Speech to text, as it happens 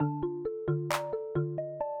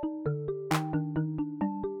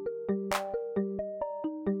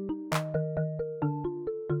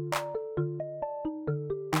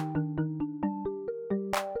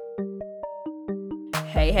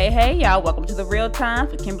Hey, y'all. Welcome to the Real Times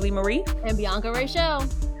with Kimberly Marie and Bianca Rachel.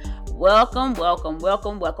 Welcome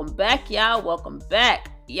back, y'all. Welcome back,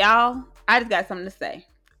 y'all. I just got something to say.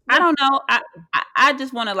 I don't know. I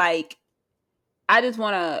just want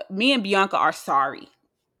to, me and Bianca are sorry.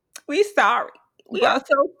 We sorry. We are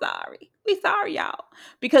so sorry. We sorry, y'all.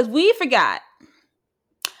 Because we forgot.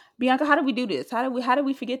 Bianca, how did we do this? How did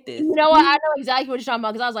we forget this? You know what? I know exactly what you're talking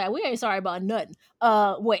about because I was like, we ain't sorry about nothing.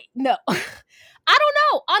 Wait, no. I don't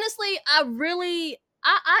know. Honestly,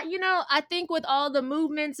 I think with all the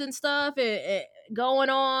movements and stuff going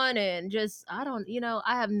on and just, I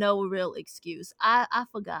have no real excuse. I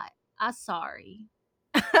forgot. I'm sorry.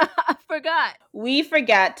 I forgot. We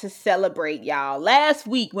forgot to celebrate, y'all. Last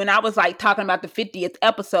week when I was like talking about the 50th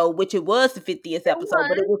episode, which it was the 50th episode,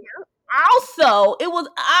 but it was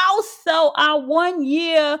also our 1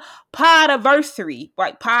 year podiversary,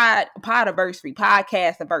 like podcast anniversary.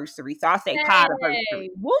 So I say podiversary.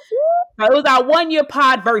 So it was our 1 year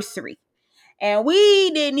podversary. And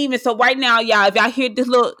we didn't even, so right now, y'all, if y'all hear this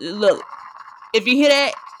look, if you hear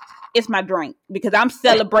that, it's my drink because I'm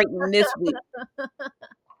celebrating this week.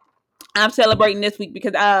 I'm celebrating this week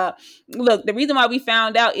because, look, the reason why we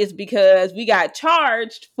found out is because we got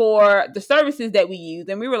charged for the services that we use.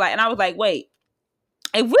 And we were like, and I was like, wait,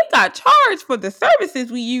 if we got charged for the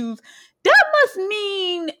services we use, that must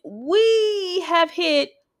mean we have hit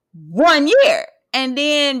 1 year. And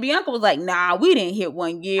then Bianca was like, nah, we didn't hit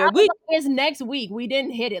 1 year. It's next week. We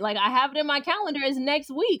didn't hit it. Like, I have it in my calendar. It's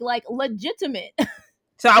next week. Like, legitimate.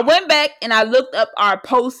 So I went back and I looked up our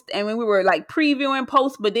post, and when we were like previewing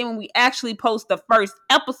posts, but then when we actually post the first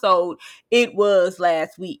episode, it was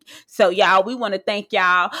last week. So y'all, we want to thank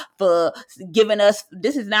y'all for giving us,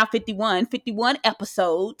 this is now 51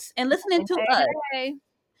 episodes and listening to us. And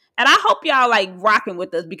I hope y'all like rocking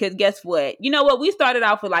with us because guess what? You know what? We started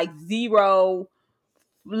off with like 0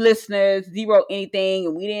 listeners, 0 anything,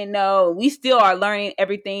 and we didn't know. We still are learning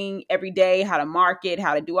everything every day, how to market,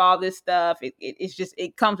 how to do all this stuff. It's just,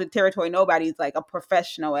 it comes with territory. Nobody's like a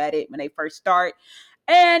professional at it when they first start.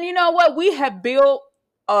 And you know what? We have built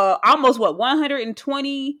almost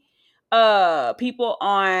 120 people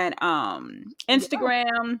on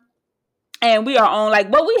Instagram. And we are on like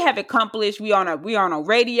what we have accomplished. We on a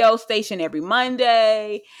radio station every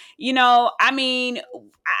Monday. You know, I mean,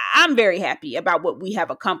 I'm very happy about what we have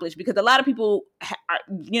accomplished because a lot of people,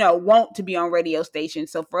 want to be on radio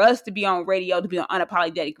stations. So for us to be on radio, to be on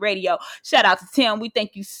Unapologetic Radio, shout out to Tim. We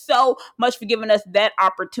thank you so much for giving us that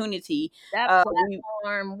opportunity. That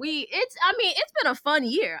platform. It's been a fun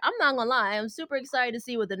year. I'm not gonna lie. I'm super excited to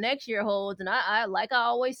see what the next year holds. And I like I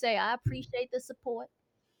always say, I appreciate the support.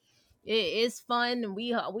 It's fun. We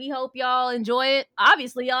hope y'all enjoy it.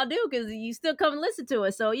 Obviously, y'all do because you still come and listen to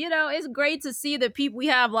us. So it's great to see that we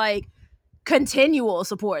have like continual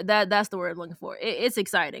support. That's the word I'm looking for. It's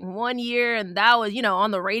exciting. 1 year, and that was on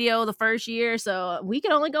the radio the first year. So we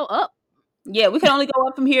can only go up. Yeah, we can only go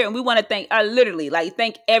up from here, and we want to thank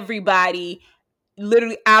thank everybody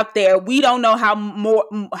literally out there. We don't know how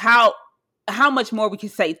much more we can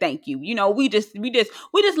say thank you. We just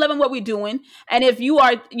loving what we're doing. And if you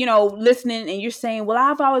are, listening and you're saying, well,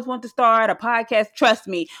 I've always wanted to start a podcast, trust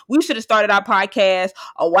me, we should have started our podcast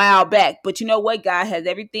a while back. But you know what? God has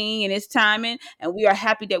everything in his timing, and we are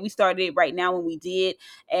happy that we started it right now when we did.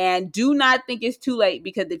 And do not think it's too late,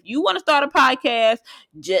 because if you want to start a podcast,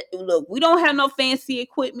 look, we don't have no fancy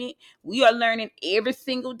equipment. We are learning every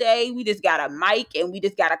single day. We just got a mic and we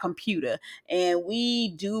just got a computer, and we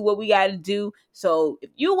do what we got to do. So if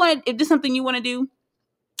there's something you want to do,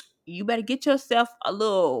 you better get yourself a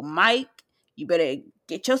little mic. You better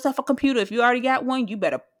get yourself a computer. If you already got one, you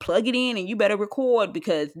better plug it in and you better record,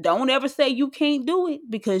 because don't ever say you can't do it,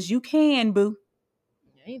 because you can, boo.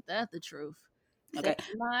 Ain't that the truth? Okay. Set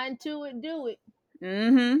your mind to it, do it.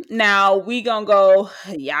 Now we gonna go.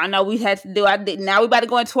 Y'all know we had to do. Now we about to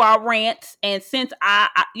go into our rants, and since I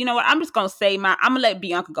you know what, I'm just gonna say I'm gonna let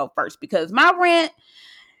Bianca go first, because my rant,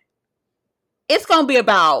 it's gonna be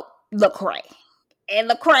about Lecrae. And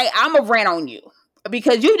Lecrae, I'm gonna rant on you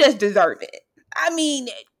because you just deserve it. I mean,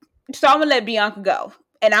 so I'm gonna let Bianca go,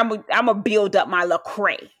 and I'm gonna build up my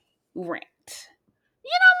Lecrae rant.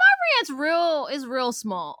 My rant's real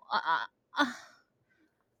small.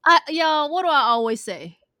 Y'all, what do I always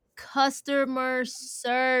say? Customer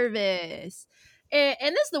service.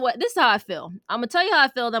 And this is how I feel. I'm gonna tell you how I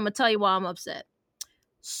feel, then I'm gonna tell you why I'm upset.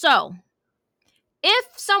 So, if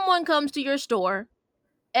someone comes to your store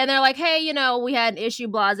and they're like, hey, we had an issue,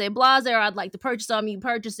 blase, or I'd like to purchase something, you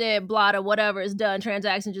purchase it, blah, or whatever is done,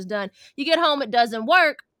 transaction just done. You get home, it doesn't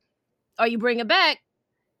work, or you bring it back.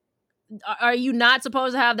 Are you not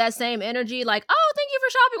supposed to have that same energy? Like, oh, thank you for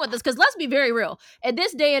shopping with us, because let's be very real. At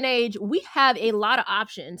this day and age, we have a lot of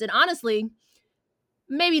options. And honestly,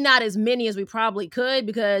 maybe not as many as we probably could,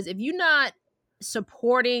 because if you're not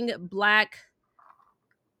supporting Black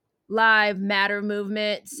Lives Matter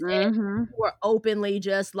movements and Mm-hmm. who are openly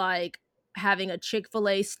just like having a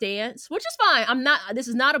Chick-fil-A stance, which is fine. This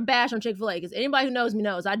is not a bash on Chick-fil-A, because anybody who knows me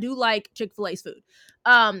knows I do like Chick-fil-A's food.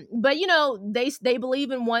 But you know, they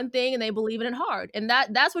believe in one thing and they believe in it hard. And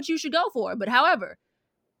that's what you should go for. But however,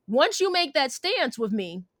 once you make that stance with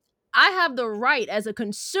me, I have the right as a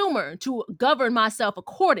consumer to govern myself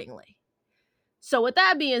accordingly. So with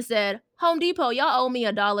that being said, Home Depot, y'all owe me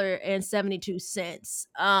 $1.72.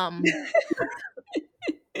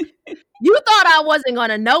 You thought I wasn't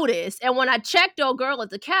gonna notice, and when I checked old girl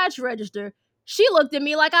at the cash register, she looked at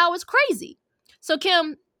me like I was crazy. So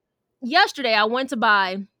Kim, yesterday I went to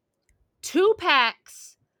buy 2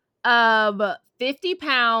 packs of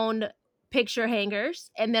 50-pound picture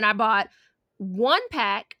hangers, and then I bought 1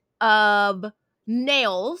 pack of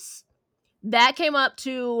nails. That came up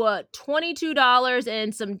to $22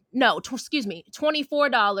 and some, no, excuse me,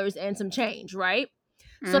 $24 and some change, right?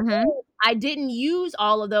 So Mm-hmm. I didn't use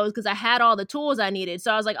all of those because I had all the tools I needed.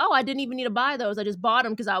 So I was like, oh, I didn't even need to buy those. I just bought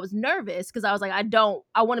them because I was nervous, because I was like, I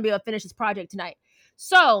want to be able to finish this project tonight.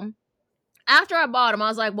 So after I bought them, I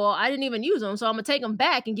was like, well, I didn't even use them, so I'm going to take them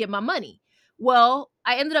back and get my money. Well,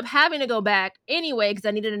 I ended up having to go back anyway because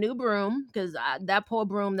I needed a new broom, because that poor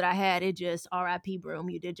broom that I had, it just, RIP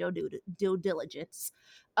broom, you did your due diligence.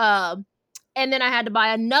 And then I had to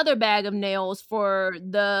buy another bag of nails for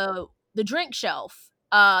the drink shelf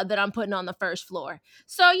that I'm putting on the first floor.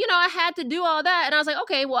 So, you know, I had to do all that. And I was like,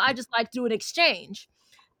 okay, well, I just like to do an exchange.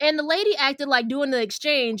 And the lady acted like doing the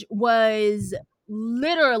exchange was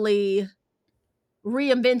literally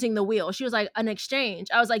reinventing the wheel. She was like, an exchange.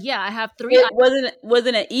 I was like, yeah, I have 3. It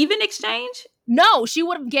wasn't an even exchange? No, she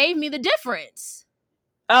would have gave me the difference.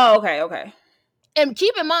 Oh, okay. And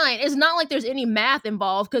keep in mind, it's not like there's any math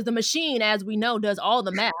involved, because the machine, as we know, does all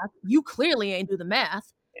the math. You clearly ain't do the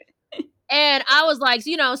math. And I was like,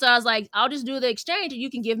 you know, so I was like, I'll just do the exchange and you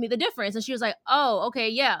can give me the difference. And she was like, oh, okay,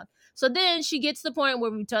 yeah. So then she gets to the point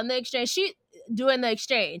where we've done the exchange. She doing the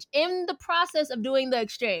exchange. In the process of doing the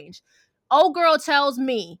exchange, old girl tells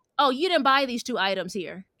me, oh, you didn't buy these 2 items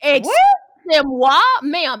here. What? What?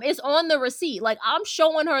 Ma'am, it's on the receipt. Like, I'm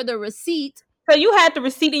showing her the receipt. So you had the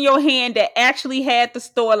receipt in your hand that actually had the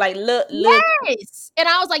store, like, look. Yes. And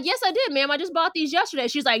I was like, yes, I did, ma'am. I just bought these yesterday.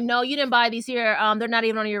 She's like, no, you didn't buy these here. They're not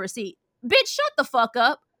even on your receipt. Bitch, shut the fuck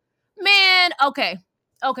up. Man, okay.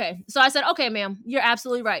 So I said, okay, ma'am, you're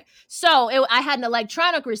absolutely right. So I had an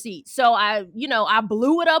electronic receipt. So I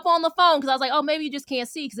blew it up on the phone because I was like, oh, maybe you just can't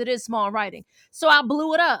see because it is small writing. So I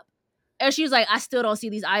blew it up. And she was like, I still don't see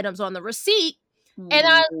these items on the receipt. And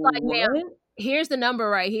I was like, ma'am, here's the number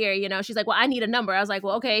right here. You know, she's like, well, I need a number. I was like,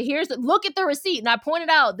 well, okay, look at the receipt. And I pointed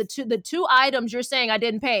out the two items you're saying I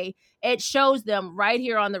didn't pay. It shows them right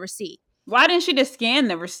here on the receipt. Why didn't she just scan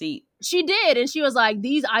the receipt? She did. And she was like,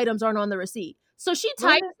 these items aren't on the receipt. So she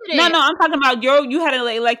typed it in. No, I'm talking about you had an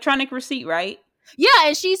electronic receipt, right? Yeah,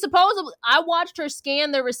 and she supposedly, I watched her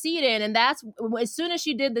scan the receipt in, and that's, as soon as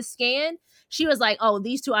she did the scan, she was like, oh,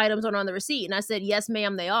 these 2 items aren't on the receipt. And I said, yes,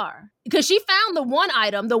 ma'am, they are. Because she found the one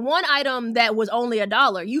item that was only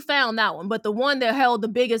 $1. You found that one. But the one that held the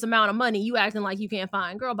biggest amount of money, you acting like you can't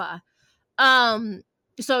find. Girl, bye.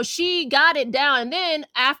 So she got it down. And then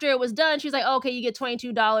after it was done, she's like, okay, you get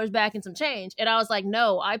 $22 back and some change. And I was like,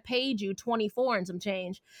 no, I paid you $24 and some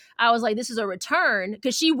change. I was like, this is a return,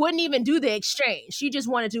 because she wouldn't even do the exchange. She just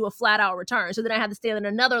wanted to do a flat out return. So then I had to stand in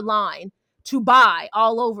another line to buy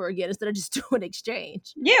all over again instead of just doing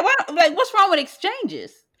exchange. Yeah, what's wrong with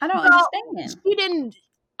exchanges? I don't understand.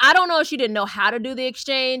 I don't know if she didn't know how to do the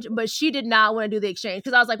exchange, but she did not want to do the exchange,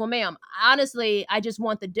 because I was like, well, ma'am, honestly, I just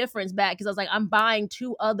want the difference back, because I was like, I'm buying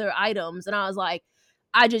 2 other items. And I was like,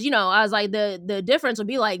 the difference would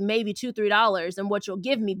be like maybe $2-3 and what you'll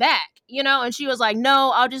give me back, you know? And she was like, no,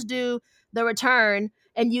 I'll just do the return.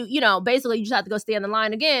 And basically you just have to go stand in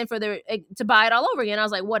line again to buy it all over again. I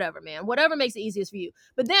was like, whatever, man, whatever makes it easiest for you.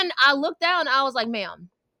 But then I looked down and I was like, ma'am,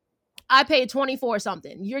 I paid 24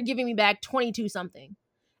 something. You're giving me back 22 something.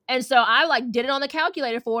 And so I did it on the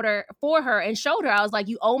calculator for her and showed her. I was like,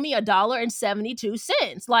 you owe me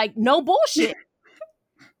 $1.72. Like, no bullshit.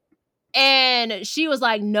 And she was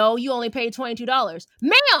like, no, you only paid $22.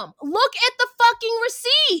 Ma'am, look at the fucking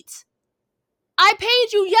receipt. I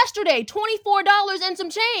paid you yesterday $24 and some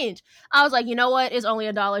change. I was like, you know what? It's only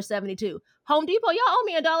 $1.72. Home Depot, y'all owe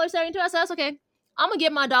me $1.72. I said, that's okay. I'm going to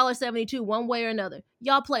get my $1.72 one way or another.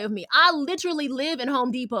 Y'all play with me. I literally live in Home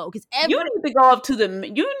Depot because You need to go up to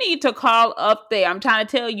you need to call up there. I'm trying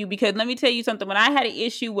to tell you, because let me tell you something. When I had an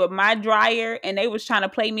issue with my dryer and they was trying to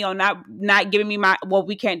play me on not giving me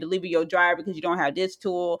we can't deliver your dryer because you don't have this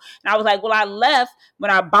tool. And I was like, well, I left when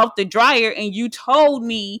I bought the dryer and you told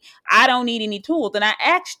me I don't need any tools. And I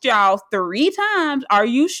asked y'all 3 times, are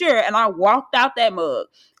you sure? And I walked out that mug.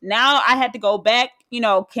 Now I had to go back,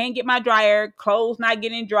 can't get my dryer, clothes not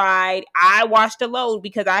getting dried. I washed the load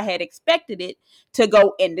because I had expected it to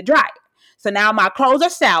go in the dryer. So now my clothes are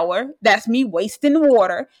sour. That's me wasting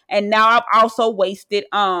water. And now I've also wasted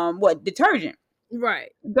detergent. Right.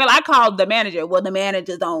 Girl, I called the manager. Well,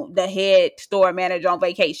 the head store manager on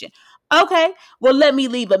vacation. Okay, well, let me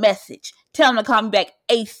leave a message. Tell him to call me back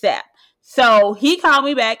ASAP. So he called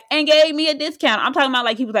me back and gave me a discount. I'm talking about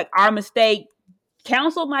like he was like, our mistake,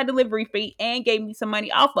 canceled my delivery fee and gave me some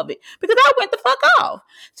money off of it because I went the fuck off.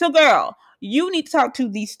 So girl, you need to talk to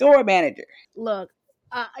the store manager. Look,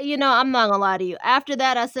 I'm not gonna lie to you. After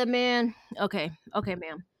that, I said, man, okay,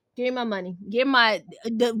 ma'am. Give me my money. Give my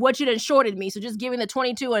what you done shorted me. So just give me the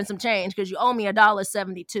 22 and some change because you owe me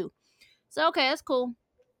 $1.72. So okay, that's cool.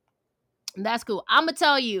 That's cool. I'm gonna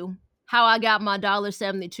tell you how I got my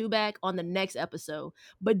 $1.72 back on the next episode.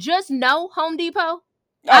 But just know, Home Depot.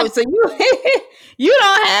 So you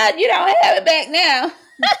don't have it back now.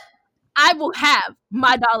 I will have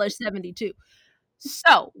my $1.72.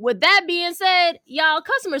 So, with that being said, y'all,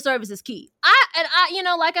 customer service is key.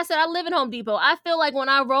 Like I said, I live in Home Depot. I feel like when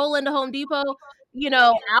I roll into Home Depot,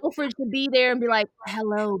 Alfred should be there and be like,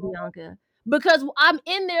 "Hello, Bianca," because I'm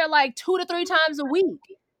in there like 2 to 3 times a week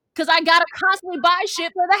because I gotta constantly buy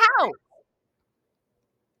shit for the house.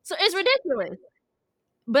 So it's ridiculous.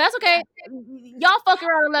 But that's okay. Y'all fuck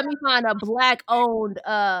around and let me find a black-owned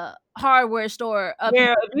hardware store up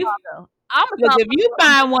here in Chicago. If you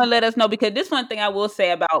find one, let us know, because this one thing I will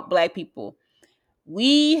say about Black people,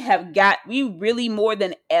 we really more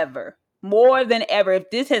than ever, if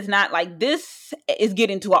this has not, like, this is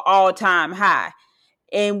getting to an all-time high.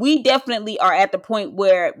 And we definitely are at the point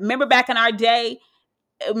where, remember back in our day,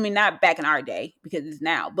 I mean, not back in our day because it's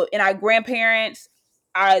now, but in our grandparents,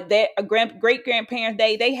 great grandparents'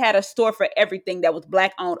 day, they had a store for everything that was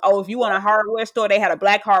Black owned. Oh, if you want a hardware store, they had a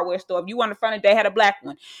Black hardware store. If you want a furniture, they had a Black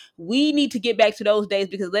one. We need to get back to those days,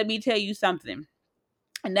 because let me tell you something.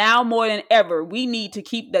 Now more than ever, we need to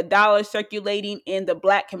keep the dollar circulating in the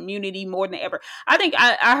Black community more than ever. I think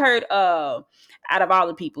I heard out of all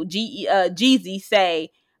the people, Jeezy say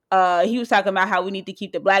he was talking about how we need to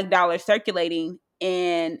keep the Black dollar circulating.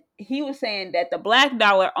 And he was saying that the Black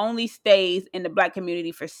dollar only stays in the Black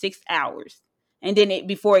community for 6 hours, and then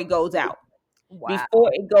before it goes out. Wow.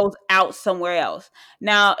 Before it goes out somewhere else.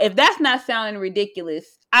 Now, if that's not sounding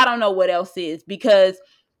ridiculous, I don't know what else is. Because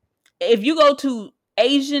if you go to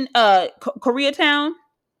Asian Koreatown,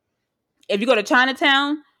 if you go to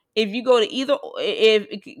Chinatown, if you go to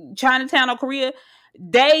if Chinatown or Korea,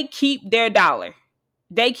 they keep their dollar.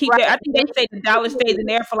 They keep I think they say the dollar stays in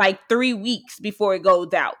there for like 3 weeks before it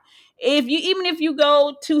goes out. Even if you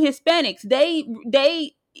go to Hispanics,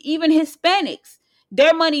 even Hispanics,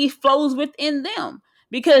 their money flows within them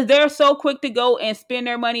because they're so quick to go and spend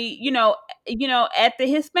their money, at the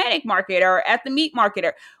Hispanic market or at the meat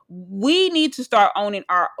market. We need to start owning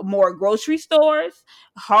our more grocery stores,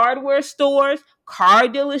 hardware stores, car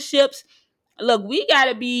dealerships. Look, we got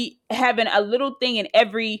to be having a little thing in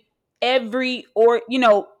every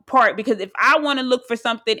part, because if I want to look for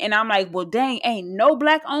something and I'm like, well, dang, ain't no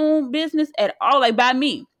Black owned business at all, like by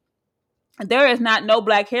me, there is not no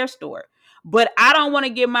Black hair store, but I don't want to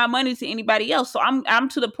give my money to anybody else. So I'm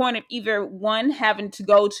to the point of either one, having to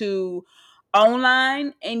go to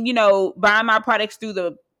online and buy my products through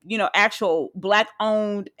the actual Black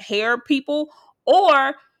owned hair people,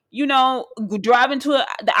 or driving to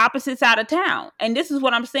the opposite side of town. And this is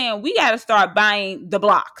what I'm saying. We got to start buying the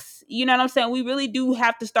blocks. You know what I'm saying? We really do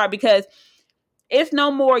have to start, because it's no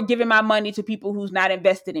more giving my money to people who's not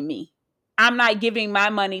invested in me. I'm not giving my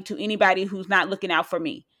money to anybody who's not looking out for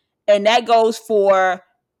me. And that goes for,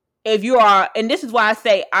 if you are, and this is why I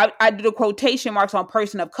say I do the quotation marks on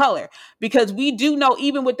person of color, because we do know,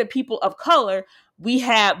 even with the people of color, we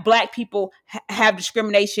have Black people have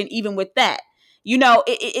discrimination even with that. And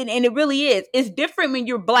it really is. It's different when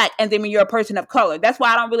you're Black and then when you're a person of color. That's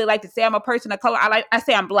why I don't really like to say I'm a person of color. I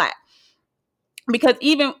say I'm Black, because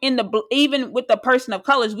even with the person of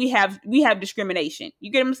colors, we have discrimination.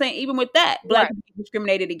 You get what I'm saying? Even with that, Black people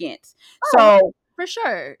discriminated against. So for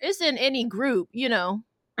sure, it's in any group, So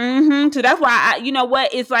that's why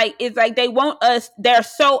it's like they want us. They're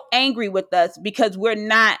so angry with us because we're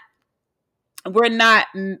not we're not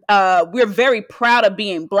we're very proud of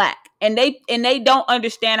being black, and they don't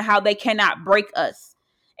understand how they cannot break us.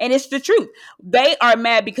 And it's the truth. They are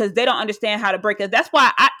mad because they don't understand how to break us. That's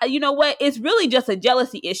why you know what, it's really just a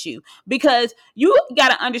jealousy issue, because you got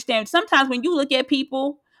to understand, sometimes when you look at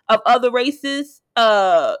people of other races,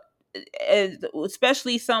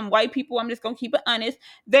 especially some white people, I'm just gonna keep it honest,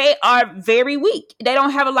 they are very weak. They don't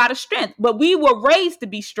have a lot of strength. But we were raised to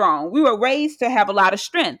be strong. We were raised to have a lot of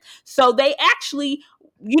strength. So they actually,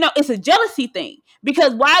 it's a jealousy thing.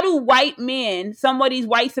 Because why do white men, some of these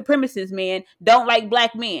white supremacist men, don't like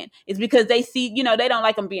black men? It's because they see, they don't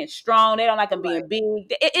like them being strong. They don't like them being big.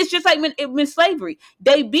 It's just like when slavery.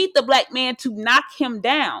 They beat the black man to knock him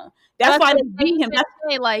down. That's why they beat him. That's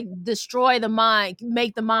why, like, destroy the mind,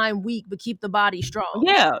 make the mind weak, but keep the body strong.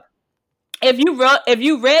 Yeah. If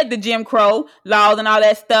you read the Jim Crow laws and all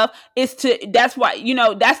that stuff, that's why,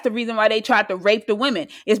 that's the reason why they tried to rape the women.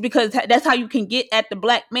 It's because that's how you can get at the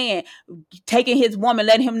black man, taking his woman,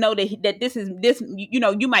 letting him know that this is this,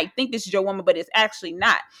 you might think this is your woman, but it's actually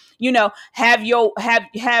not.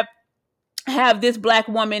 Have this black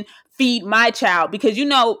woman feed my child, because a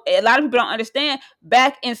lot of people don't understand,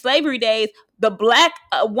 back in slavery days, the black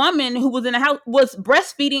woman who was in the house was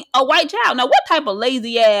breastfeeding a white child. Now, what type of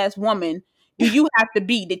lazy ass woman do you have to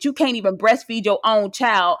be that you can't even breastfeed your own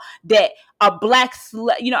child, that a black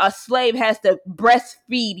a slave has to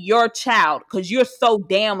breastfeed your child because you're so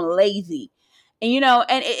damn lazy? And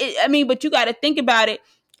but you got to think about it,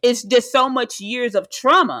 it's just so much years of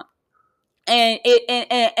trauma, and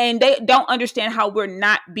they don't understand how we're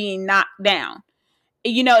not being knocked down.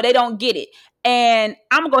 They don't get it. And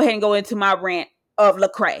I'm gonna go ahead and go into my rant of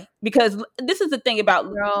Lecrae, because this is the thing about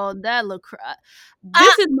that Lecrae.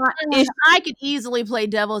 This is my issue. I could easily play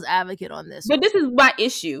devil's advocate on this, but this is my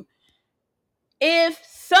issue. If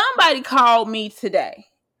somebody called me today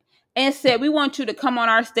and said, we want you to come on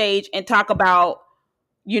our stage and talk about,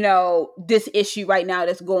 this issue right now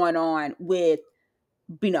that's going on with,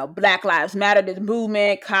 Black Lives Matter, this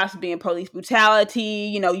movement, cops being police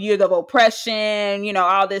brutality, years of oppression,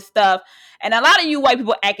 all this stuff. And a lot of you white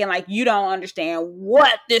people acting like you don't understand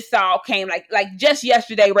what this all came like just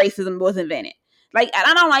yesterday racism was invented. Like,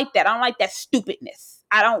 I don't like that. I don't like that stupidness.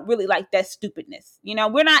 I don't really like that stupidness.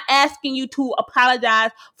 We're not asking you to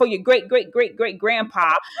apologize for your great, great, great, great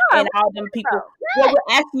grandpa and all them people. What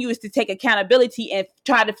we're asking you is to take accountability and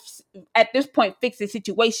try to, at this point, fix the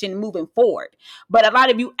situation moving forward. But a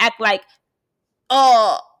lot of you act like,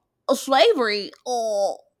 slavery,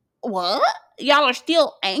 what? Y'all are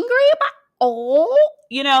still angry about,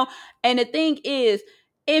 and the thing is,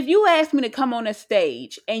 if you ask me to come on a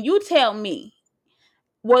stage and you tell me,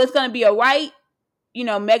 well, it's going to be a white,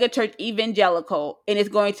 mega church evangelical, and it's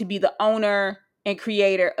going to be the owner and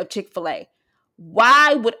creator of Chick-fil-A,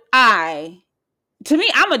 why would to me,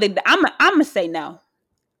 I'm gonna say no.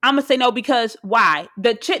 I'm gonna say no, because why?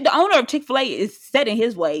 The owner of Chick-fil-A is set in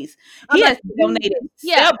his ways. He has donated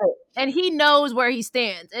several. And he knows where he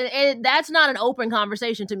stands. And that's not an open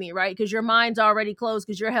conversation to me, right? Because your mind's already closed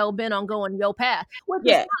because you're hell bent on going your path. Which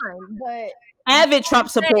is fine, but avid Trump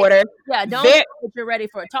supporter. Yeah, don't say that you're ready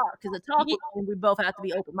for a talk, because a talk, we both have to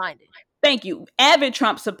be open-minded. Thank you. Avid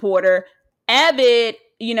Trump supporter. Avid,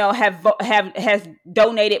 has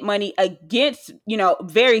donated money against,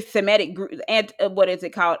 very Semitic groups, and what is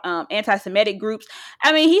it called? Anti-Semitic groups.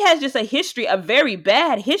 I mean, he has just a history, a very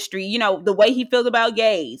bad history, the way he feels about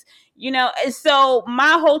gays, and so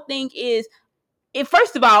my whole thing is,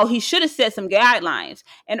 first of all, he should have set some guidelines.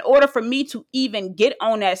 In order for me to even get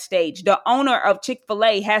on that stage, the owner of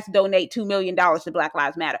Chick-fil-A has to donate $2 million to Black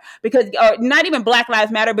Lives Matter, because, or not even Black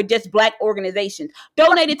Lives Matter, but just black organizations.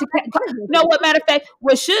 Donated to, what matter of fact,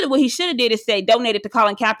 what he should have did is say, donated to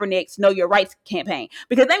Colin Kaepernick's Know Your Rights campaign.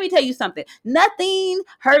 Because let me tell you something, nothing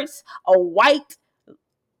hurts a white,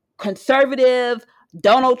 conservative,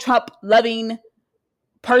 Donald Trump loving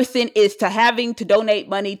person is to having to donate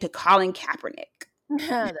money to Colin Kaepernick.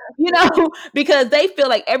 Because they feel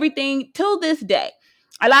like everything, till this day,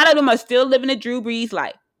 a lot of them are still living a Drew Brees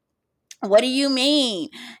life. What do you mean?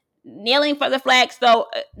 Kneeling for the flag. So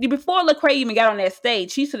before Lecrae even got on that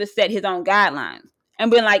stage, she should have set his own guidelines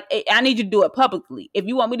and been like, hey, I need you to do it publicly if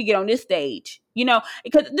you want me to get on this stage,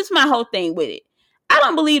 because this is my whole thing with it. I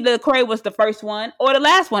don't believe that Lecrae was the first one or the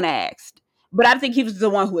last one asked, but I think he was the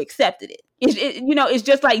one who accepted it. It's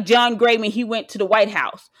just like John Gray when he went to the White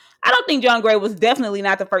House. I don't think John Gray was definitely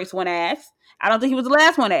not the first one asked. I don't think he was the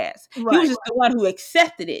last one asked. Right. He was just the one who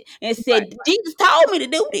accepted it and said, Jesus told me to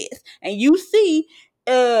do this. And you see,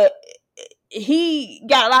 he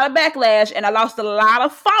got a lot of backlash, and I lost a lot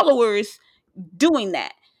of followers doing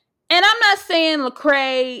that. And I'm not saying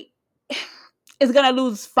Lecrae, is going to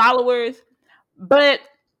lose followers. But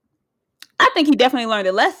I think he definitely learned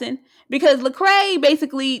a lesson, because Lecrae,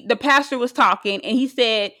 basically, the pastor was talking and he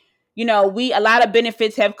said, a lot of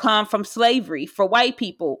benefits have come from slavery for white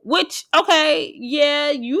people, which, okay, yeah,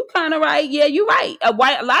 you kind of right. Yeah, you're right. A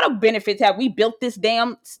lot of benefits we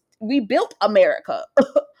built America.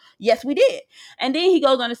 Yes, we did. And then he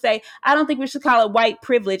goes on to say, I don't think we should call it white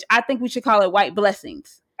privilege. I think we should call it white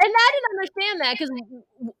blessings. And I didn't understand that, because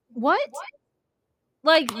what?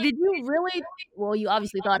 Like, did you really? Well, you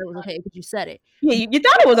obviously thought it was okay because you said it. Yeah, you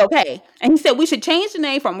thought it was okay. And he said we should change the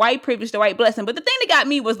name from white privilege to white blessing. But the thing that got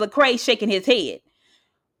me was Lecrae shaking his head.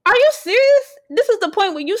 Are you serious? This is the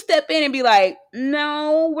point where you step in and be like,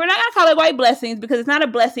 no, we're not going to call it white blessings, because it's not a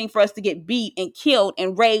blessing for us to get beat and killed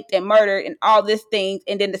and raped and murdered and all these things.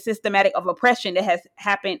 And then the systematic of oppression that has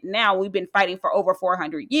happened now. We've been fighting for over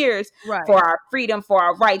 400 years for our freedom, for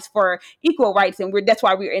our rights, for equal rights. And that's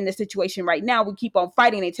why we're in this situation right now. We keep on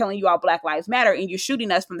fighting and telling you all Black Lives Matter, and you're shooting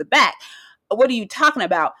us from the back. What are you talking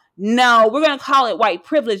about? No, we're going to call it white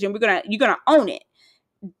privilege, and you're going to own it.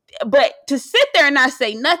 But to sit there and not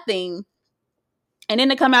say nothing, and then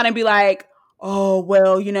to come out and be like, oh,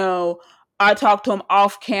 well, I talked to him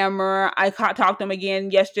off camera. I talked to him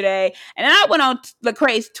again yesterday. And then I went on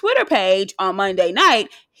Lecrae's Twitter page on Monday night.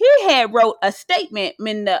 He had wrote a statement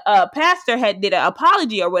when the pastor did an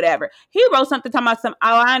apology or whatever. He wrote something talking about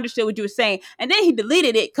I understood what you were saying. And then he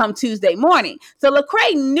deleted it come Tuesday morning. So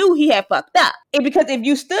Lecrae knew he had fucked up. Because if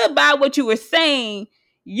you stood by what you were saying,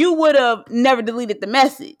 you would have never deleted the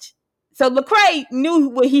message. So Lecrae knew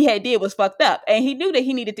what he had did was fucked up, and he knew that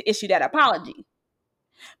he needed to issue that apology.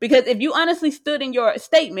 Because if you honestly stood in your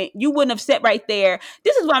statement, you wouldn't have sat right there.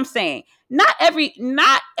 This is what I'm saying. Not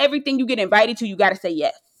everything you get invited to, you got to say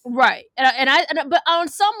yes. Right. But on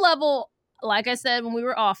some level, like I said when we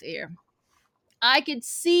were off air, I could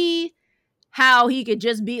see how he could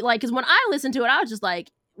just be like, because when I listened to it, I was just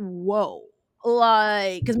like, whoa.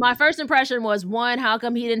 Like, because my first impression was, one, how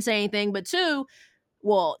come he didn't say anything? But two,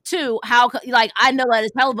 how, like, I know that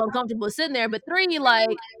it's hell of uncomfortable sitting there, but three,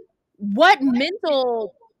 like, what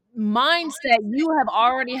mental mindset you have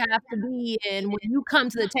already have to be in when you come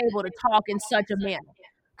to the table to talk in such a manner?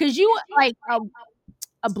 Because you, like,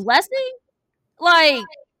 a blessing? Like,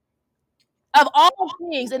 of all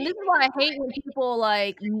things, and this is why I hate when people,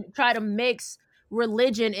 like, try to mix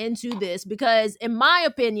religion into this, because in my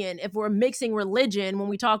opinion, if we're mixing religion when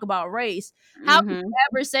we talk about race, how can you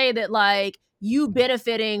ever say that, like, you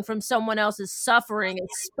benefiting from someone else's suffering,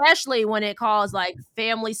 especially when it caused, like,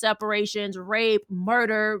 family separations, rape,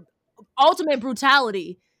 murder, ultimate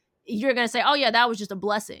brutality, you're gonna say, oh yeah, that was just a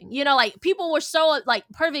blessing. Like, people were so, like,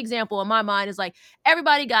 perfect example in my mind is, like,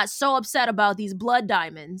 everybody got so upset about these blood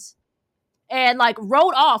diamonds and, like,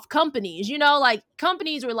 wrote off companies, like,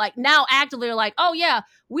 companies were, like, now actively like, oh yeah,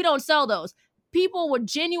 we don't sell those. People were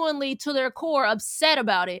genuinely to their core upset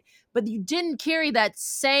about it, but you didn't carry that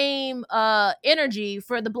same energy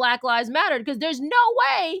for the Black Lives Matter, because there's no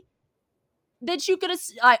way that you could have,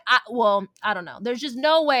 I don't know. There's just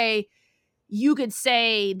no way you could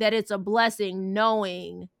say that it's a blessing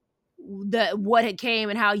knowing that what had came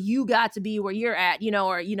and how you got to be where you're at,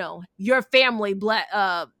 or, your family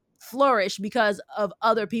flourish because of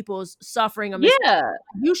other people's suffering. Yeah.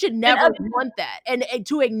 You should never want that. And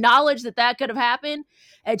to acknowledge that could have happened,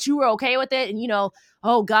 and you were okay with it, and,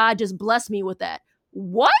 oh, God just blessed me with that.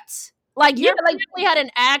 What? Like, you really had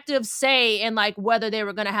an active say in, like, whether they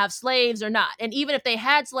were going to have slaves or not. And even if they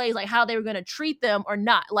had slaves, like, how they were going to treat them or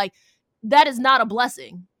not. Like, that is not a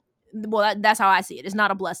blessing. Well, that's how I see it. It's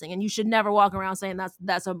not a blessing. And you should never walk around saying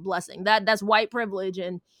that's a blessing. That's white privilege.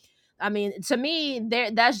 And I mean, to me,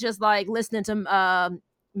 that's just like listening to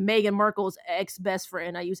Meghan Markle's ex-best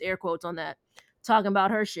friend. I use air quotes on that, talking about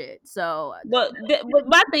her shit. So, but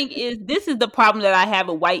my thing is, this is the problem that I have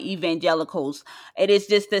with white evangelicals. It is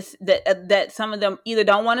just this that some of them either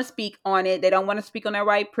don't want to speak on it, they don't want to speak on their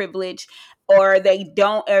white privilege, or they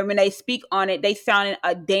don't. Or when they speak on it, they sound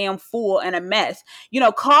a damn fool and a mess.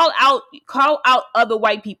 Call out other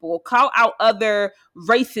white people, call out other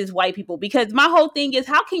racist white people. Because my whole thing is,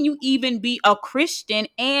 how can you even be a Christian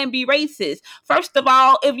and be racist? First of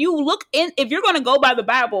all, if you're going to go by the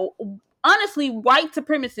Bible, honestly, white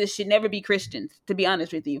supremacists should never be Christians, to be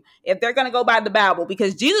honest with you, if they're going to go by the Bible,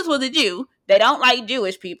 because Jesus was a Jew. They don't like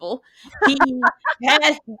Jewish people. He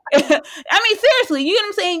has, I mean, seriously, you know what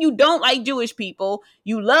I'm saying? You don't like Jewish people.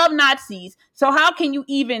 You love Nazis. So how can you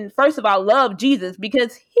even, first of all, love Jesus?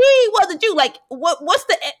 Because he was a Jew. Like,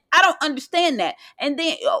 I don't understand that. And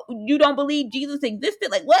then you don't believe Jesus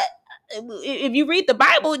existed? Like, what? If you read the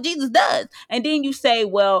Bible, Jesus does. And then you say,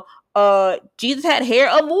 well, Jesus had hair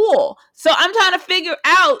of wool. So I'm trying to figure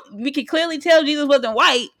out, we can clearly tell Jesus wasn't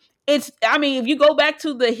white. I mean, if you go back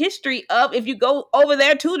to the history of, if you go over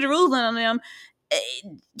there to Jerusalem,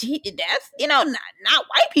 that's, not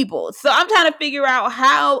white people. So I'm trying to figure out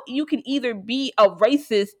how you can either be a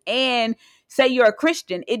racist and say you're a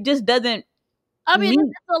Christian. It just doesn't I mean, mean.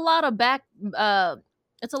 it's a lot of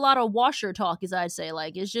it's a lot of washer talk, as I'd say.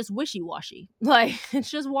 Like, it's just wishy-washy. Like, it's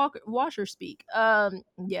just washer speak.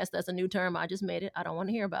 Yes, that's a new term. I just made it. I don't want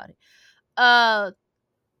to hear about it. Uh,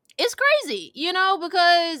 it's crazy,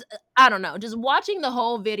 because I don't know, just watching the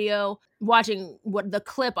whole video, watching what the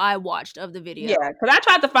clip I watched of the video. Yeah, because I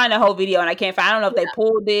tried to find the whole video and I can't find. I don't know if they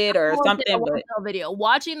pulled it or something. I But watched the whole video.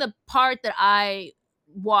 Watching the part that I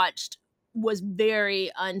watched was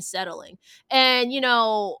very unsettling, and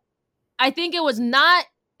I think it was not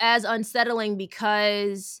as unsettling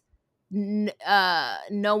because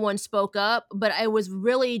no one spoke up, but it was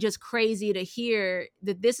really just crazy to hear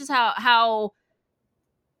that this is how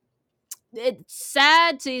it's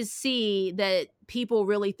sad to see that people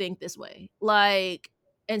really think this way. Like,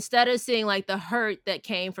 instead of seeing like the hurt that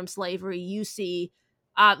came from slavery, you see,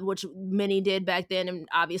 which many did back then and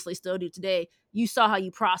obviously still do today, you saw how you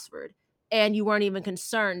prospered and you weren't even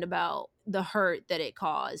concerned about the hurt that it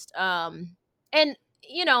caused. And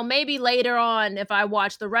maybe later on, if I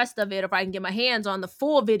watch the rest of it, if I can get my hands on the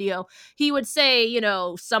full video, he would say,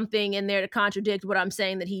 something in there to contradict what I'm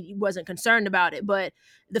saying, that he wasn't concerned about it. But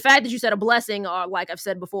the fact that you said a blessing, or like I've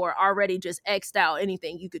said before, already just X'd out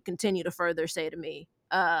anything you could continue to further say to me,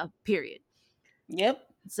 period. Yep.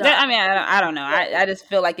 So, I mean, I don't know. I just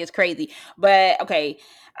feel like it's crazy. But okay,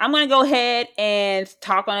 I'm going to go ahead and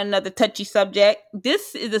talk on another touchy subject.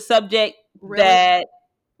 This is a subject that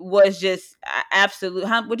was just absolute.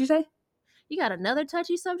 What'd you say? You got another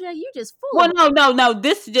touchy subject? You just fool. Well, no.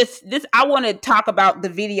 This. I want to talk about the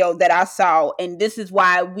video that I saw, and this is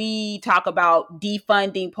why we talk about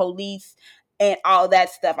defunding police and all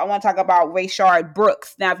that stuff. I want to talk about Rayshard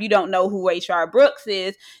Brooks. Now, if you don't know who Rayshard Brooks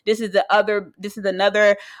is, this is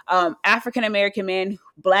another African American man,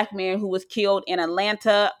 black man, who was killed in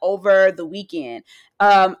Atlanta over the weekend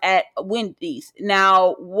at Wendy's.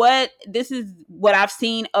 Now, this is what I've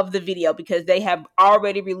seen of the video, because they have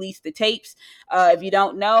already released the tapes. If you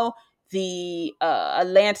don't know, the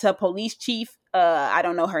Atlanta police chief, I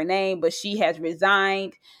don't know her name, but she has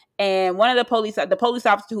resigned. And one of the police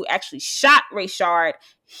officer who actually shot Rayshard,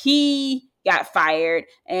 he got fired,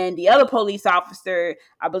 and the other police officer,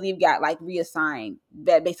 I believe, got like reassigned.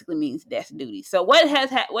 That basically means desk duty. So what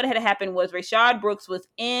had happened was Rayshard Brooks was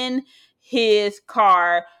in his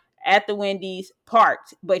car at the Wendy's,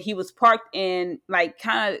 parked, but he was parked in like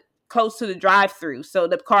kind of close to the drive-through, so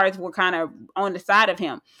the cars were kind of on the side of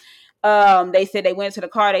him. They said they went to the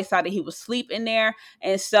car, they saw that he was asleep in there,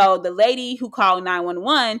 and so the lady who called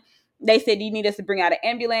 911, they said, "Do you need us to bring out an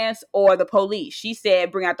ambulance or the police?" She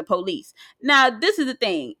said, "Bring out the police." Now, this is the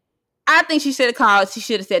thing. I think she should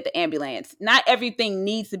have said the ambulance. Not everything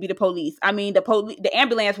needs to be the police. I mean, the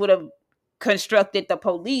ambulance would have constructed the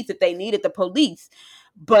police if they needed the police,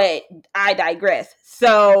 but I digress.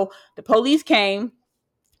 So the police came.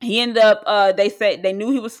 He ended up, they said they knew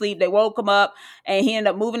he was asleep. They woke him up, and he ended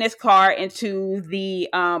up moving his car into the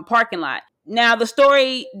parking lot. Now, the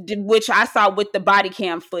story, which I saw with the body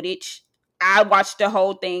cam footage, I watched the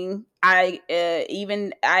whole thing. I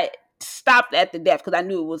stopped at the death because I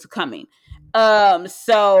knew it was coming.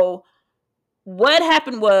 So what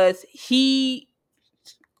happened was, he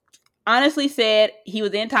honestly said he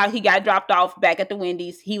was intoxicated. He got dropped off back at the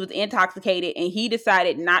Wendy's. He was intoxicated, and he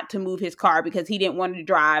decided not to move his car because he didn't want to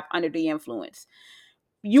drive under the influence.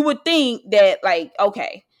 You would think that, like,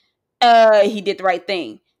 okay, he did the right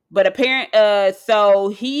thing, but so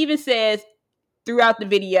he even says throughout the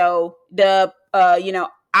video,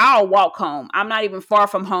 I'll walk home. I'm not even far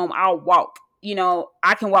from home. I'll walk.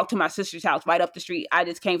 I can walk to my sister's house right up the street. I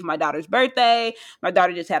just came for my daughter's birthday. My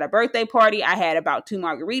daughter just had a birthday party. I had about 2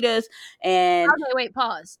 margaritas. And okay, wait,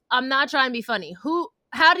 pause. I'm not trying to be funny.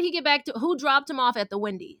 How did he get back who dropped him off at the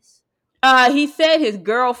Wendy's? He said his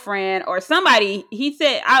girlfriend or somebody.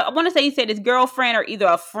 I want to say he said his girlfriend or either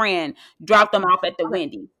a friend dropped him off at the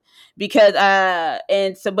Wendy's, because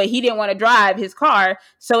but he didn't want to drive his car.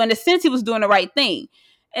 So in a sense, he was doing the right thing.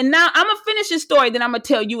 And now I'm gonna finish this story, then I'm gonna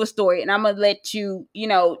tell you a story, and I'm gonna let you,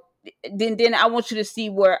 then I want you to see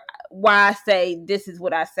why I say this is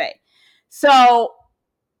what I say. So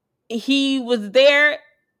he was there.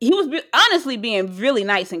 He was honestly being really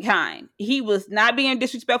nice and kind. He was not being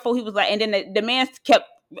disrespectful. He was like, and then the man kept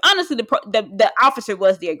honestly, the officer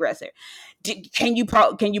was the aggressor. Can you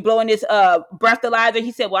blow in this breathalyzer?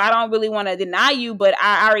 He said, well, I don't really want to deny you, but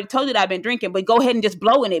I already told you that I've been drinking, but go ahead and just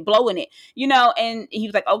blow in it, and he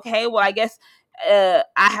was like, okay, well, I guess I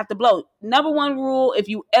have to blow. Number one rule: if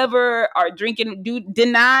you ever are drinking, do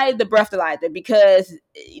deny the breathalyzer, because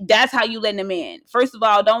that's how you let them in. First of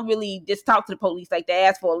all, don't really just talk to the police like they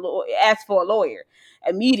ask for a lawyer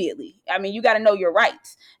immediately. I mean, you got to know your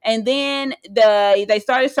rights. And then they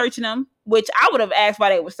started searching them, which I would have asked why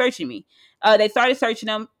they were searching me. They started searching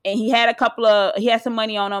him, and he had some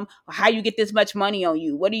money on him. How you get this much money on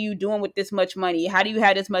you? What are you doing with this much money? How do you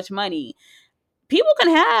have this much money? People can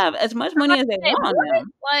have as much money as they want on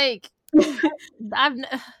them. Like, I've.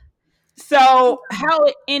 So how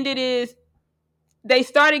it ended is they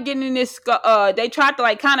started getting in this. They tried to,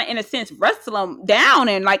 like, kind of in a sense wrestle them down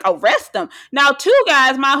and like arrest them. Now, two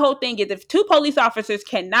guys. My whole thing is, if two police officers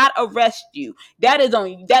cannot arrest you, that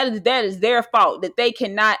is their fault. That they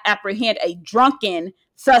cannot apprehend a drunken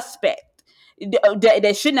suspect.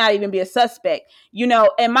 That should not even be a suspect.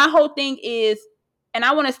 And my whole thing is, and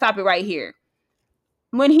I want to stop it right here.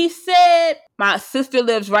 When he said, my sister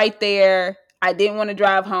lives right there, I didn't want to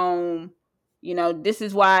drive home. This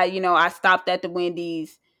is why, I stopped at the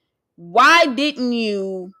Wendy's. Why didn't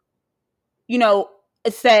you,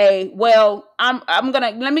 say, well,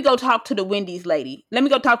 let me go talk to the Wendy's lady. Let me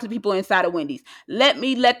go talk to the people inside of Wendy's. Let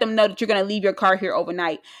them know that you're going to leave your car here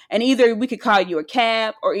overnight. And either we could call you a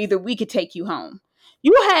cab, or either we could take you home.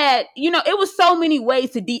 You had, it was so many ways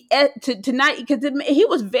to not, because he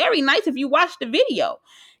was very nice. If you watch the video,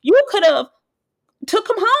 you could have took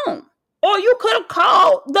him home, or you could have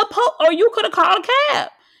called or you could have called a cab.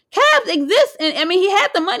 Cabs exist, and I mean, he had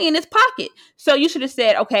the money in his pocket, so you should have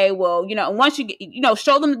said, okay, well, once you get,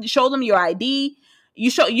 show them your ID. You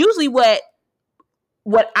show usually what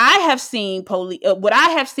I have seen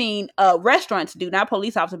restaurants do, not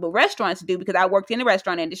police officers, but restaurants do, because I worked in the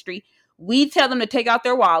restaurant industry. We tell them to take out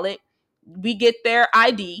their wallet, we get their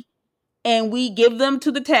ID, and we give them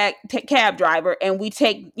to the cab driver, and we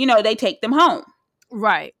take, they take them home.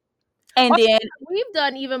 Right. And then we've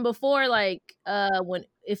done even before, like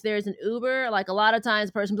if there's an Uber, like a lot of times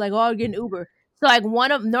the person's like, oh, I'll get an Uber. So like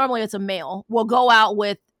normally it's a male, will go out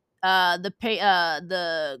with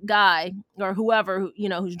the guy or whoever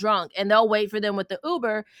who's drunk, and they'll wait for them with the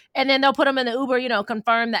Uber, and then they'll put them in the Uber,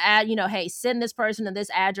 confirm the ad, hey, send this person to this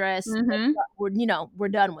address. Mm-hmm. We're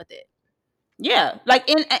done with it. Yeah, like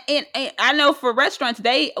in I know for restaurants,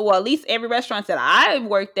 at least every restaurant that I've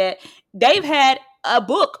worked at, they've had a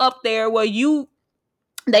book up there where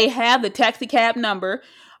they have the taxi cab number,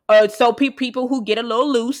 so people who get a little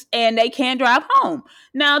loose and they can drive home.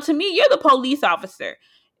 Now, to me, you're the police officer.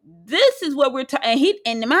 This is what we're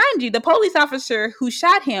and mind you, the police officer who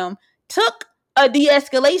shot him took a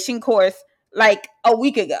de-escalation course like a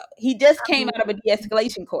week ago. He just came out of a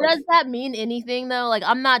de-escalation course. Does that mean anything though? Like,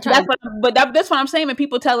 I'm not trying. That's what I'm saying. When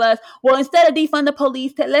people tell us, well, instead of defund the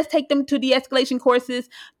police, let's take them to de-escalation courses.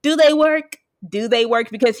 Do they work?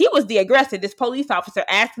 Because he was the aggressor. This police officer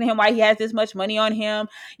asking him why he has this much money on him,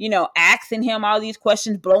 asking him all these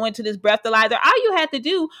questions, blowing to this breathalyzer. All you had to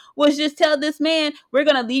do was just tell this man, we're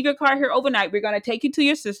going to leave your car here overnight. We're going to take you to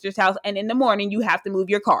your sister's house, and in the morning you have to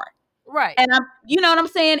move your car. Right. And you know what I'm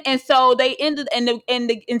saying? And so they ended,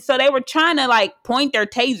 and so they were trying to like point their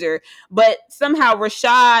taser, but somehow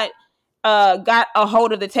Rashad got a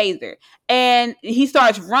hold of the taser, and he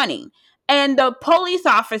starts running, and the police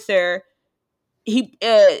officer, he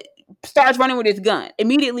starts running with his gun,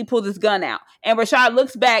 immediately pulls his gun out, and Rashad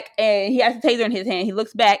looks back, and he has the taser in his hand. He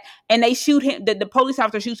looks back, and they shoot him. The police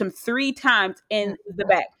officer shoots him 3 times in the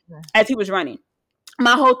back as he was running.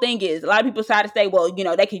 My whole thing is, a lot of people try to say, well,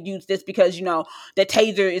 they could use this because, the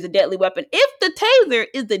taser is a deadly weapon. If the taser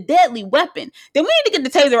is the deadly weapon, then we need to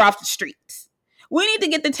get the taser off the streets. We need to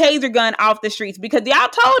get the taser gun off the streets, because y'all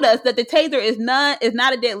told us that the taser is not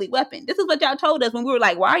a deadly weapon. This is what y'all told us when we were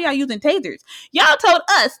like, why are y'all using tasers? Y'all told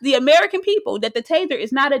us, the American people, that the taser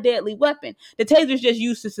is not a deadly weapon. The taser is just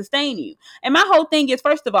used to sustain you. And my whole thing is,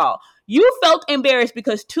 first of all, you felt embarrassed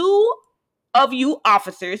because 2 of you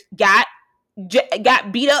officers got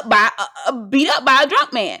beat up by a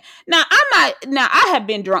drunk man. Now, I have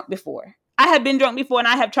been drunk before. And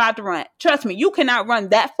I have tried to run. Trust me, you cannot run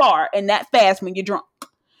that far and that fast when you're drunk.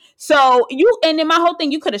 So and then my whole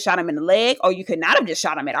thing, you could have shot him in the leg, or you could not have just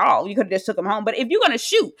shot him at all. You could have just took him home. But if you're going to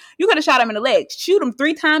shoot, you could have shot him in the leg. Shoot him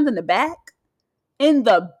 3 times in the back. In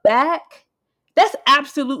the back? That's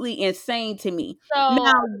absolutely insane to me. So,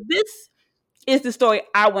 now, this is the story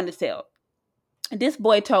I want to tell. This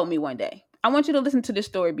boy told me one day. I want you to listen to this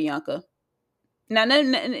story, Bianca. Now,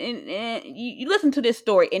 you listen to this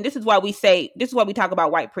story, and this is why we talk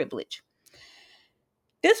about white privilege.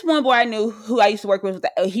 This one boy I knew who I used to work with,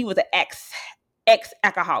 he was an ex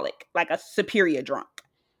alcoholic, like a superior drunk.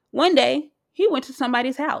 One day, he went to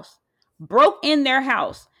somebody's house, broke in their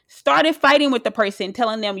house, started fighting with the person,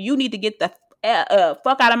 telling them, "You need to get the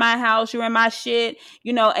fuck out of my house. You're in my shit."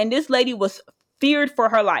 And this lady was feared for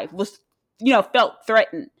her life, felt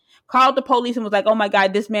threatened. Called the police and was like, "Oh my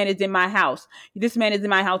God, this man is in my house. This man is in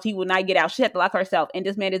my house. He will not get out." She had to lock herself. "And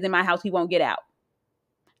this man is in my house. He won't get out."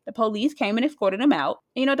 The police came and escorted him out.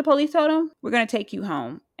 And you know what the police told him? "We're going to take you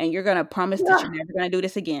home. And you're going to promise that you're never going to do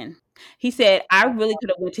this again." He said, "I really could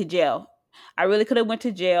have went to jail. I really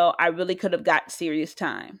could have got serious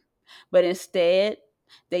time. But instead,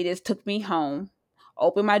 they just took me home,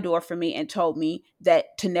 opened my door for me, and told me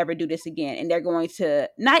that to never do this again. And they're going to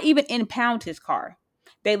not even impound his car.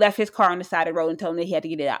 They left his car on the side of the road and told him that he had to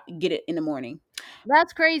get it in the morning."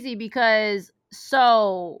 That's crazy because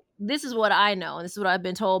this is what I know, and this is what I've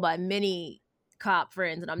been told by many cop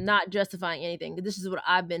friends, and I'm not justifying anything. This is what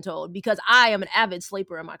I've been told because I am an avid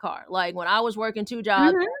sleeper in my car. Like when I was working 2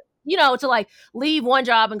 jobs, to like leave one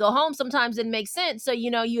job and go home sometimes didn't make sense. So,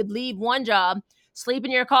 you'd leave one job, sleep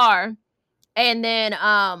in your car, and then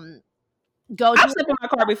go. I've slept in my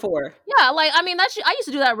car before. Yeah, like I used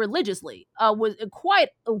to do that religiously. Was quite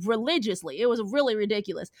religiously. It was really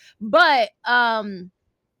ridiculous. But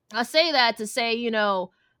I say that to say,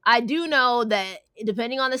 I do know that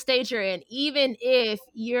depending on the state you're in, even if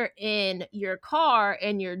you're in your car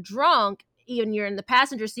and you're drunk, even you're in the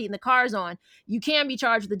passenger seat and the car's on, you can be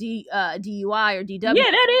charged with a DUI or DW.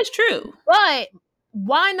 Yeah, that is true. But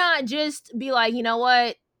why not just be like, you know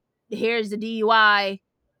what? Here's the DUI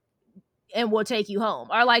and we'll take you home.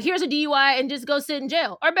 Or like, here's a DUI and just go sit in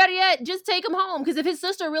jail. Or better yet, just take him home. Because if his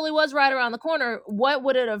sister really was right around the corner, what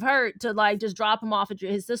would it have hurt to like just drop him off at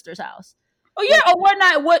his sister's house? Oh yeah, or what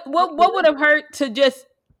not? What would have hurt to just?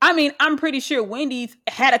 I mean, I'm pretty sure Wendy's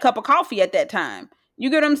had a cup of coffee at that time. You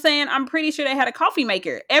get what I'm saying? I'm pretty sure they had a coffee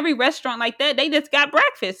maker. Every restaurant like that, they just got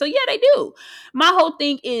breakfast. So yeah, they do. My whole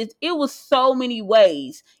thing is, it was so many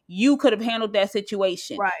ways you could have handled that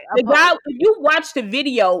situation. Right. The guy, if you watch the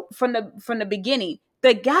video from the beginning,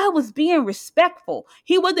 the guy was being respectful.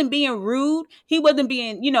 He wasn't being rude. He wasn't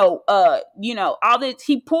being, all this.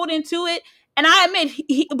 He pulled into it. And I admit,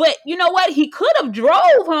 but you know what? He could have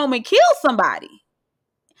drove home and killed somebody.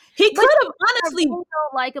 He could have honestly. What I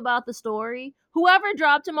don't like about the story, whoever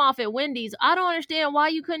dropped him off at Wendy's, I don't understand why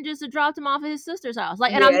you couldn't just have dropped him off at his sister's house.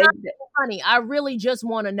 Like, and I'm not funny. I really just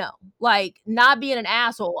want to know. Like, not being an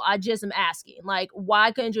asshole, I just am asking. Like,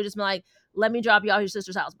 why couldn't you just be like, "Let me drop you off at your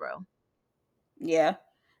sister's house, bro"? Yeah.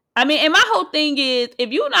 I mean, and my whole thing is,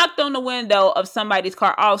 if you knocked on the window of somebody's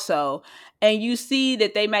car also, and you see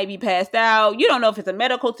that they might be passed out, you don't know if it's a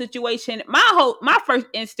medical situation. My first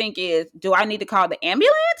instinct is, do I need to call the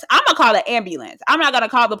ambulance? I'm gonna call the ambulance. I'm not gonna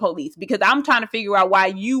call the police because I'm trying to figure out why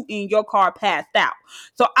you in your car passed out.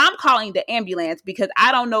 So I'm calling the ambulance because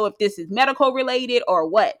I don't know if this is medical related or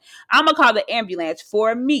what. I'm gonna call the ambulance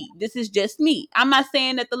for me. This is just me. I'm not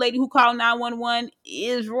saying that the lady who called 911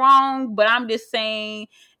 is wrong, but I'm just saying,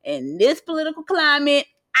 in this political climate,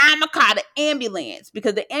 I'm going to call the ambulance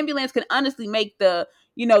because the ambulance can honestly make the,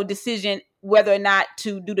 decision whether or not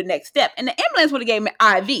to do the next step. And the ambulance would have gave him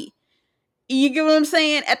an IV. You get what I'm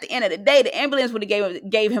saying? At the end of the day, the ambulance would have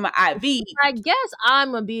gave him an IV. I guess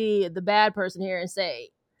I'm going to be the bad person here and say,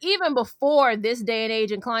 even before this day and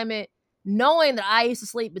age and climate, knowing that I used to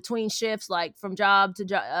sleep between shifts, like from job to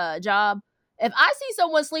job, if I see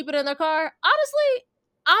someone sleeping in their car, honestly,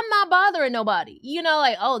 I'm not bothering nobody.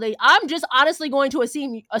 I'm just honestly going to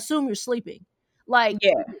assume you're sleeping. Like,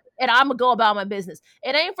 yeah. And I'm going to go about my business.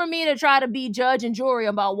 It ain't for me to try to be judge and jury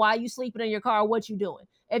about why you sleeping in your car, what you doing.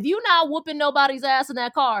 If you not whooping nobody's ass in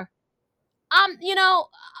that car, it ain't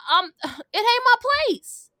my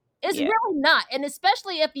place. It's really not. And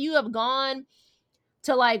especially if you have gone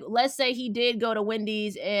to, like, let's say he did go to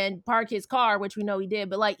Wendy's and park his car, which we know he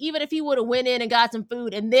did. But like, even if he would have went in and got some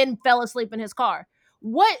food and then fell asleep in his car,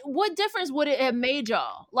 what difference would it have made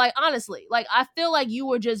y'all? Like, honestly, like, I feel like you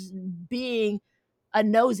were just being a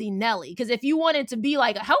nosy Nelly. Because if you wanted to be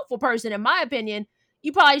like a helpful person, in my opinion,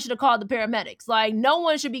 you probably should have called the paramedics. Like, no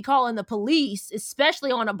one should be calling the police,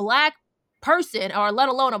 especially on a black person or let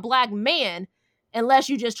alone a black man, unless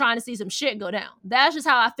you're just trying to see some shit go down. That's just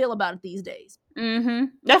how I feel about it these days. Mm-hmm.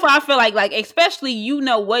 That's why I feel like especially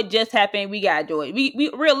what just happened, we gotta do it.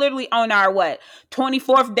 We're literally on our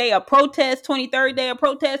 24th day of protest, 23rd day of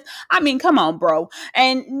protest. I mean, come on, bro.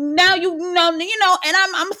 And now and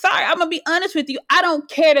I'm sorry, I'm gonna be honest with you. I don't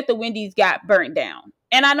care that the Wendy's got burnt down.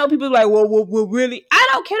 And I know people are like, well, really? I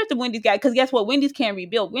don't care if the Wendy's got, because guess what? Wendy's can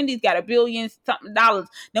rebuild. Wendy's got $1 billion something dollars.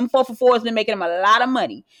 Them 4 for 4s been making them a lot of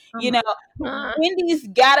money. You know, Wendy's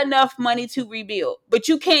got enough money to rebuild, but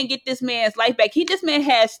you can't get this man's life back. This man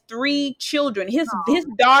has 3 children. His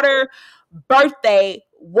daughter birthday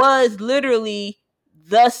was literally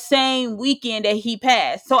the same weekend that he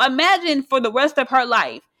passed. So imagine for the rest of her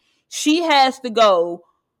life, she has to go,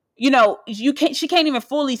 she can't even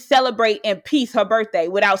fully celebrate in peace her birthday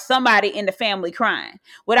without somebody in the family crying,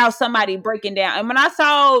 without somebody breaking down. And when I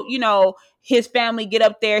saw, his family get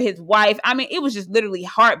up there, his wife, I mean, it was just literally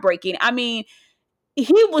heartbreaking. I mean,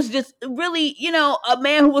 he was just really, a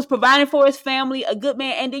man who was providing for his family, a good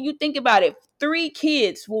man. And then you think about it, 3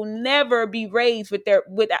 kids will never be raised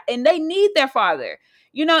and they need their father,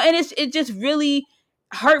 and it's just really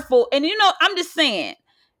hurtful. And, I'm just saying,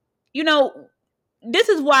 this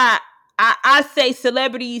is why I say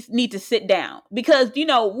celebrities need to sit down, because,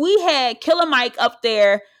 we had Killer Mike up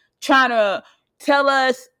there trying to tell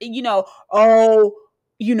us, oh,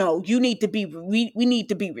 you need to be, we need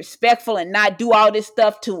to be respectful and not do all this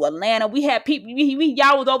stuff to Atlanta. We had people,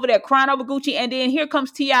 y'all was over there crying over Gucci, and then here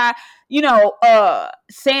comes T.I.,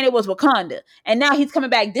 saying it was Wakanda. And now he's coming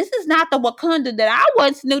back. This is not the Wakanda that I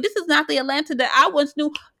once knew. This is not the Atlanta that I once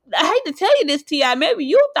knew. I hate to tell you this, T.I., maybe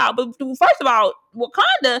you thought, but first of all,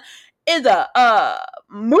 Wakanda is a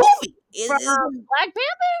movie. From Black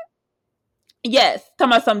Panther? Yes,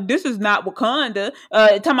 talking about some. This is not Wakanda.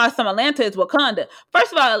 Talking about some. Atlanta is Wakanda.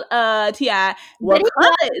 First of all, T.I., Wakanda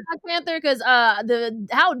is Black Panther, because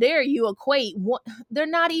how dare you equate? They're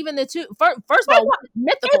not even the two. First of all,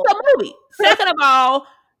 mythical. It's a movie. Second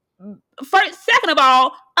of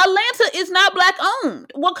all, Atlanta is not Black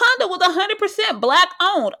owned. Wakanda was 100% Black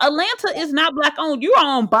owned. Atlanta is not Black owned. You are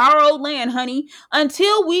on borrowed land, honey.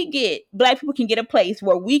 Until we get Black people can get a place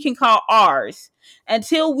where we can call ours.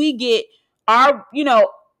 Until we get our,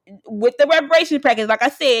 with the reparations package, like I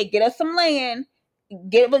said, get us some land.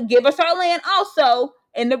 Give us our land also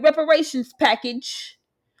in the reparations package.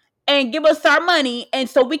 And give us our money, and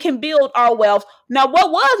so we can build our wealth. Now,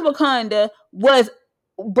 what was Wakanda was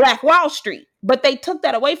Black Wall Street, but they took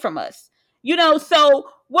that away from us. So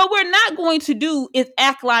what we're not going to do is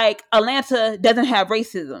act like Atlanta doesn't have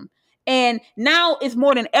racism. And now it's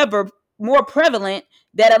more than ever more prevalent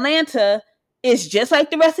that Atlanta is just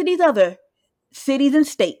like the rest of these other cities and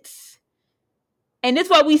states. And this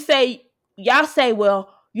is why we say, y'all say,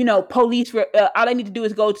 well, police, all they need to do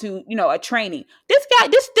is go to, a training. This guy,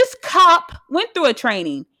 this cop went through a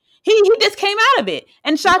training. He just came out of it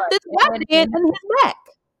and shot this white man in his back.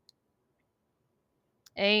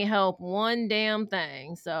 Ain't help one damn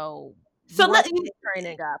thing. So what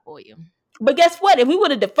training got for you? But guess what? If we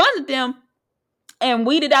would have defunded them and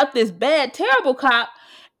weeded out this bad, terrible cop,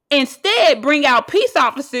 instead bring out peace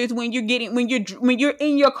officers when you're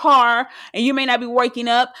in your car and you may not be waking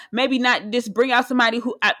up. Maybe not just bring out somebody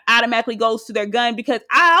who automatically goes to their gun, because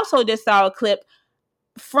I also just saw a clip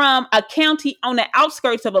from a county on the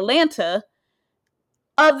outskirts of Atlanta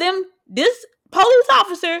of them. This police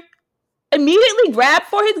officer immediately grabbed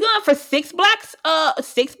for his gun for 6 black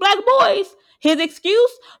boys. His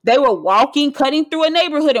excuse: they were walking, cutting through a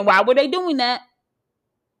neighborhood. And why were they doing that?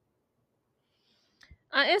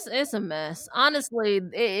 It's a mess. Honestly,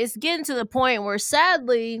 it's getting to the point where,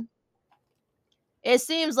 sadly, it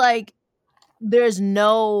seems like there's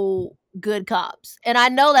no good cops. And I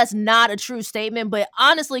know that's not a true statement, but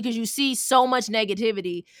honestly, because you see so much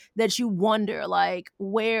negativity that you wonder, like,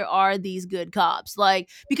 where are these good cops? Like,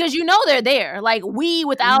 because they're there. Like, we,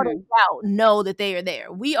 without a doubt, know that they are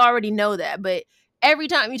there. We already know that. But every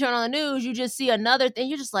time you turn on the news, you just see another thing.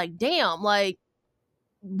 You're just like, damn, like,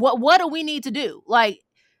 what do we need to do? Like,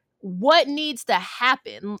 what needs to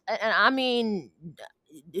happen? And I mean,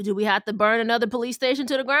 do we have to burn another police station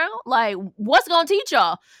to the ground? Like, what's gonna teach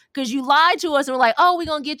y'all? Because you lied to us and we're like, oh, we're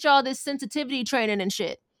gonna get y'all this sensitivity training and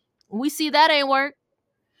shit. We see that ain't work.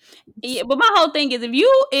 Yeah, but my whole thing is,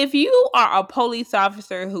 if you are a police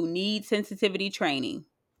officer who needs sensitivity training,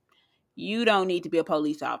 you don't need to be a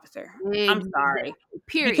police officer. Exactly. I'm sorry.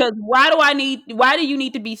 Period. Because why do you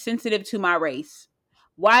need to be sensitive to my race?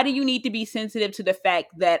 Why do you need to be sensitive to the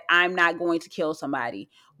fact that I'm not going to kill somebody?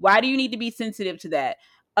 Why do you need to be sensitive to that?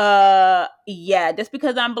 Yeah, just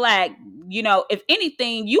because I'm black, if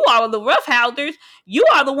anything, you are the roughhousers. You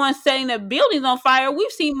are the ones setting the buildings on fire. We've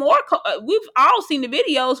all seen the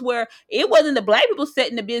videos where it wasn't the black people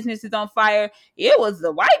setting the businesses on fire. It was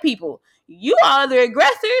the white people. You are the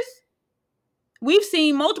aggressors. We've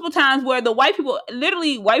seen multiple times where white people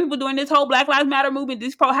doing this whole Black Lives Matter movement,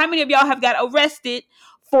 how many of y'all have got arrested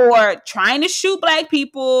for trying to shoot black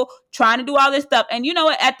people, trying to do all this stuff. And you know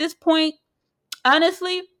what? At this point,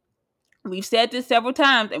 honestly, we've said this several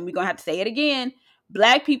times and we're going to have to say it again.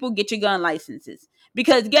 Black people, get your gun licenses.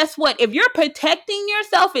 Because guess what? If you're protecting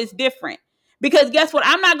yourself, it's different. Because guess what?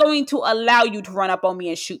 I'm not going to allow you to run up on me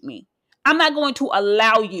and shoot me. I'm not going to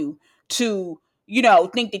allow you to,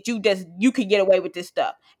 think that you can get away with this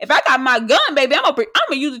stuff. If I got my gun, baby, I'm gonna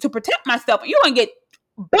use it to protect myself. And you're gonna get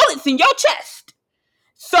bullets in your chest.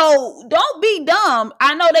 So don't be dumb.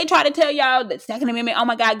 I know they try to tell y'all the Second Amendment, oh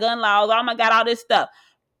my God, gun laws, oh my God, all this stuff.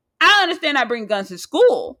 I understand I bring guns to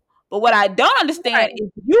school, but what I don't understand is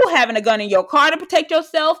you having a gun in your car to protect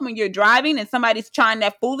yourself when you're driving and somebody's trying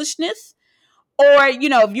that foolishness. Or,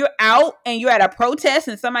 if you're out and you're at a protest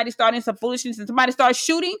and somebody's starting some foolishness and somebody starts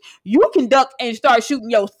shooting, you can duck and start shooting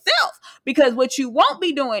yourself. Because what you won't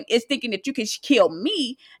be doing is thinking that you can kill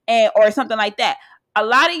me or something like that. A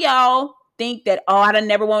lot of y'all think that, I don't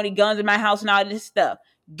never want any guns in my house and all this stuff.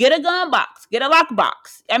 Get a gun box. Get a lock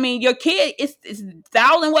box. I mean, your kid, it's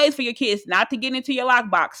 1,000 ways for your kids not to get into your lock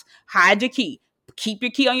box. Hide your key. Keep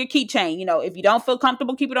your key on your keychain. If you don't feel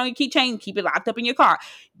comfortable, keep it on your keychain. Keep it locked up in your car.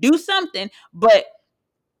 Do something, but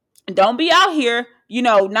don't be out here,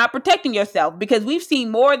 not protecting yourself, because we've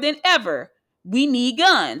seen more than ever. We need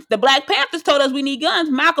guns. The Black Panthers told us we need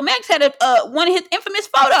guns. Malcolm X had one of his infamous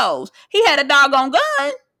photos. He had a doggone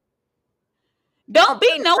gun. Don't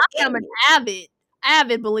be no. I'm an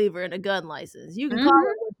avid believer in a gun license. You can call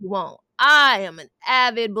it what you want. I am an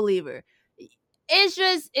avid believer.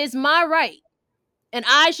 It's my right. And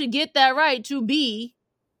I should get that right to be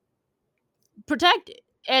protected.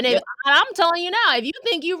 And if I'm telling you now, if you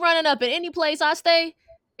think you running up in any place I stay,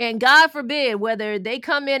 and God forbid whether they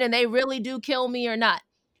come in and they really do kill me or not,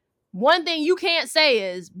 one thing you can't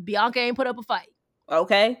say is Bianca ain't put up a fight.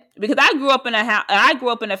 Okay? Because I grew up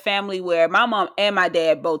in a family where my mom and my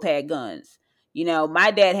dad both had guns.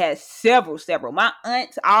 My dad has several. My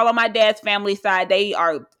aunts, all of my dad's family side, they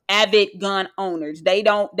are avid gun owners. They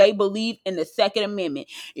believe in the Second Amendment.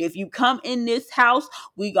 If you come in this house,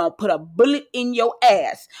 we gonna put a bullet in your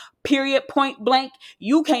ass. Period, point blank.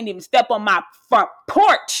 You can't even step on my front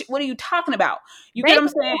porch. What are you talking about? You get what I'm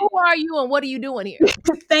saying? Who are you and what are you doing here?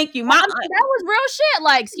 Thank you. That was real shit.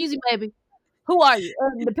 Like, excuse me, baby. Who are you?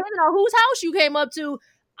 Depending on whose house you came up to,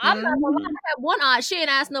 I'm not gonna lie. I had one aunt. She ain't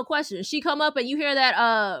asked no questions. She come up and you hear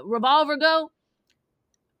that revolver go.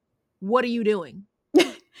 What are you doing? You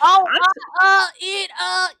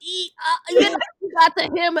got the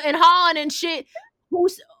him and Han and shit.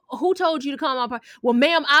 Who told you to come up? Well,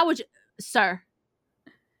 ma'am, sir.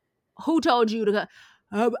 Who told you to go?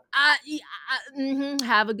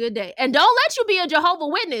 Have a good day, and don't let you be a Jehovah's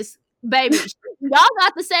Witness, baby. Y'all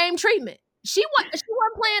got the same treatment. She wasn't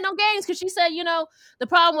playing no games because she said, the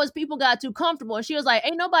problem was people got too comfortable. And she was like,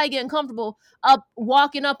 ain't nobody getting comfortable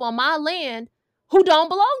walking up on my land who don't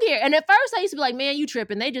belong here. And at first I used to be like, man, you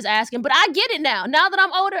tripping. They just asking. But I get it now. Now that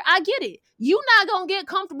I'm older, I get it. You not going to get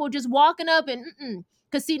comfortable just walking up and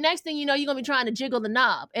because see, next thing you know, you're going to be trying to jiggle the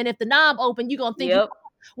knob. And if the knob open, you're going to think,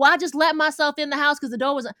 well, I just let myself in the house because the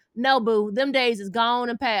door was... No, boo. Them days is gone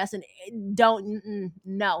and past. And don't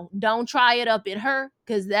try it up at her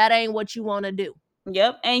because that ain't what you want to do.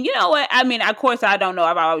 Yep. And you know what? I mean, of course, I don't know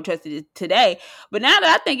if I would trust it today. But now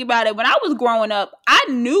that I think about it, when I was growing up, I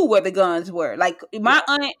knew where the guns were. Like my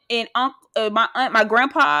aunt and uncle, my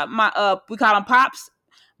grandpa, we call him Pops.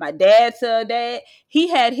 My dad's dad, he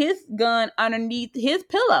had his gun underneath his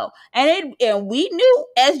pillow. And we knew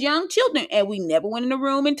as young children, and we never went in the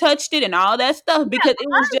room and touched it and all that stuff because it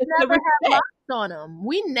was just never had locks on them.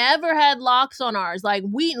 We never had locks on ours. There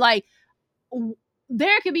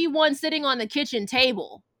could be one sitting on the kitchen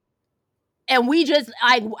table. And we just,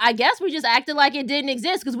 I guess we just acted like it didn't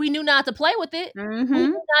exist because we knew not to play with it. Mm-hmm. We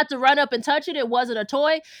knew not to run up and touch it. It wasn't a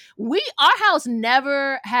toy. Our house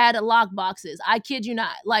never had lock boxes. I kid you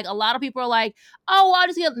not. Like a lot of people are like, oh, I'll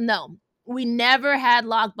just get, no. We never had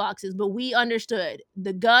lock boxes, but we understood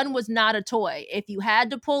the gun was not a toy. If you had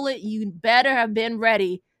to pull it, you better have been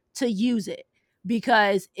ready to use it.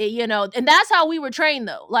 Because, and that's how we were trained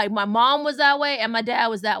though. Like my mom was that way and my dad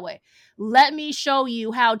was that way. Let me show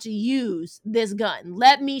you how to use this gun.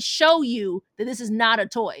 Let me show you that this is not a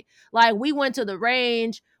toy. Like we went to the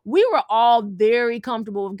range. We were all very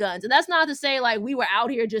comfortable with guns. And that's not to say like we were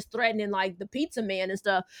out here just threatening like the pizza man and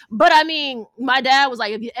stuff. But I mean, my dad was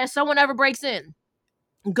like, if someone ever breaks in,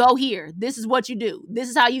 go here. This is what you do. This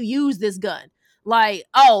is how you use this gun. Like,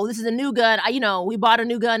 oh, this is a new gun. We bought a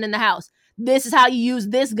new gun in the house. This is how you use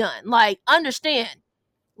this gun. Like, understand.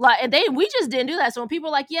 Like, and we just didn't do that. So when people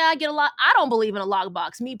are like, yeah, I get a lot, I don't believe in a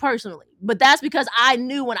lockbox, me personally. But that's because I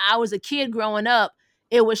knew when I was a kid growing up,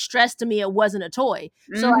 it was stressed to me it wasn't a toy.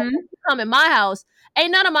 So like, Mm-hmm. when you come in my house,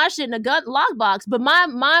 ain't none of my shit in a gun lockbox. But my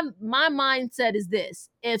mindset is this: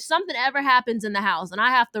 if something ever happens in the house and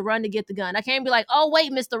I have to run to get the gun, I can't be like, oh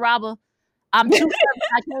wait, Mr. Robber, I'm too nervous.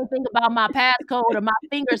 I can't think about my passcode, or my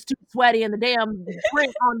fingers too sweaty and the damn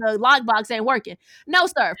print on the lockbox ain't working. No,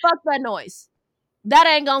 sir. Fuck that noise. That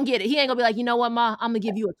ain't gonna get it. He ain't gonna be like, you know what, Ma? I'm gonna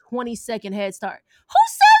give you a 20-second head start. Who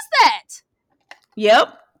says that?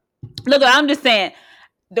 Yep. Look, I'm just saying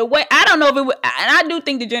the way, I don't know if it would, and I do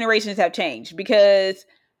think the generations have changed because,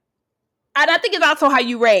 and I think it's also how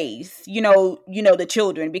you raise, the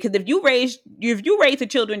children. Because if you raise the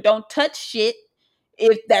children, don't touch shit.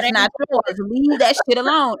 If That that's ain't not yours, leave that shit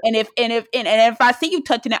alone. And if I see you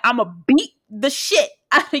touching it, I'ma beat the shit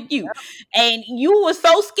out of you. And you were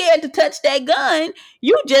so scared to touch that gun,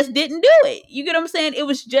 you just didn't do it. You get what I'm saying? It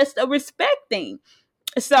was just a respect thing.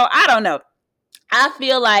 So I don't know. I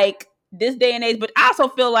feel like this day and age, but I also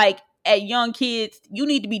feel like at young kids, you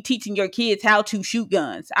need to be teaching your kids how to shoot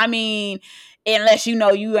guns. I mean, unless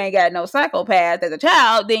you ain't got no psychopath as a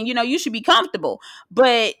child, then you should be comfortable.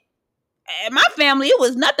 But my family, it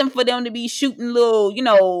was nothing for them to be shooting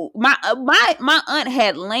little, my aunt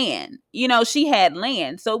had land, she had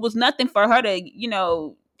land. So it was nothing for her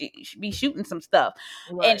to, be shooting some stuff.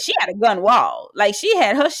 right. And she had a gun wall. Like, she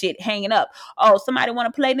had her shit hanging up. Oh, somebody want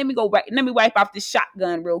to play? Let me wipe off this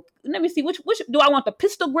shotgun real. Let me see which do I want, the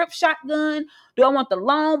pistol grip shotgun? Do I want the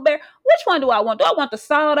long barrel? Which one do I want? Do I want the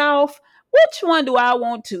sawed off? Which one do I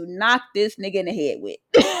want to knock this nigga in the head with?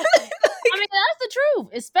 I mean, that's the truth,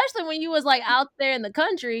 especially when you was like out there in the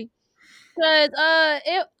country. Cause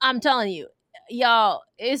I'm telling you, y'all,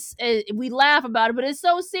 we laugh about it, but it's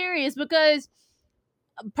so serious because,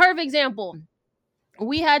 perfect example,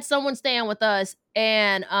 we had someone staying with us,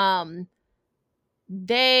 and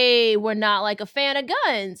they were not like a fan of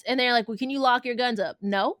guns, and they're like, well, can you lock your guns up?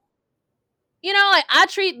 No. Like, I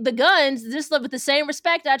treat the guns just with the same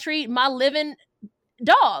respect I treat my living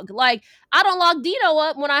dog. Like, I don't lock Dino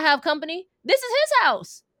up when I have company. This is his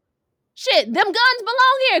house. Shit, them guns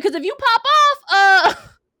belong here, because if you pop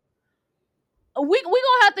off, we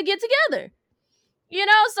gonna have to get together.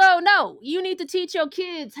 So no, you need to teach your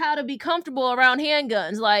kids how to be comfortable around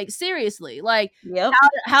handguns. Like, seriously, like, Yep.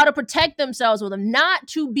 how to protect themselves with them, not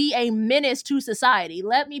to be a menace to society.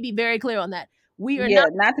 Let me be very clear on that. We are Yeah,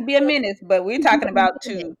 not not to be a menace, but we're talking about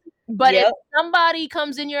to. But if Yep. somebody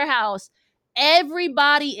comes in your house,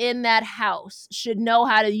 everybody in that house should know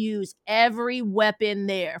how to use every weapon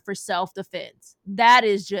there for self-defense. That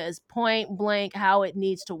is just point blank how it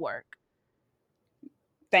needs to work.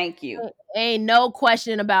 Thank you. Ain't no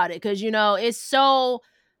question about it, because it's so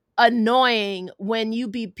annoying when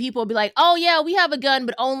people be like, oh yeah, we have a gun,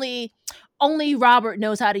 but only Robert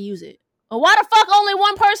knows how to use it. Well, why the fuck only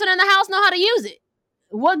one person in the house know how to use it?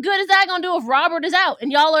 What good is that gonna do if Robert is out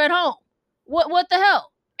and y'all are at home? What the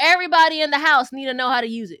hell? Everybody in the house need to know how to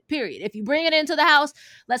use it, period. If you bring it into the house,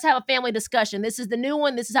 let's have a family discussion. This is the new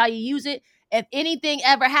one. This is how you use it. If anything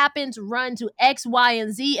ever happens, run to X, Y,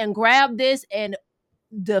 and Z and grab this and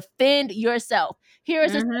defend yourself.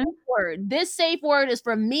 Here's a safe word. This safe word is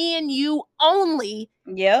for me and you only.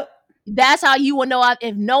 Yep. That's how you will know.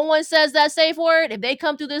 If no one says that safe word, if they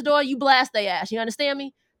come through this door, you blast their ass. You understand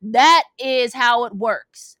me? That is how it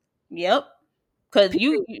works. Yep. Because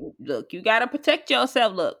look, you got to protect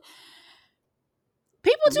yourself. Look,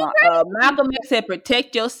 people too crazy. Malcolm X said,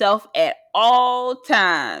 protect yourself at all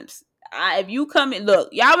times. If you come in, look,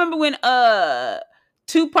 y'all remember when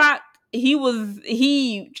Tupac,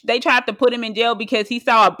 they tried to put him in jail because he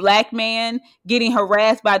saw a black man getting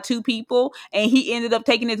harassed by two people, and he ended up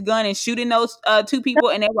taking his gun and shooting those two people,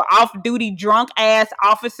 and they were off-duty drunk ass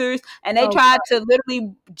officers, and they tried to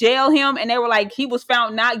literally jail him, and they were like, he was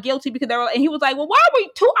found not guilty because and he was like, well, why were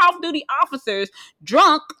two off-duty officers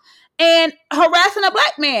drunk and harassing a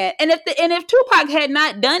black man? And if Tupac had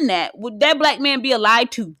not done that, would that black man be alive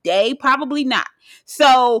today? Probably not.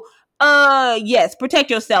 So yes, protect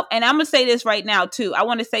yourself. And I'm gonna say this right now too. I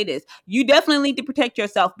want to say this. You definitely need to protect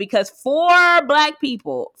yourself, because 4 black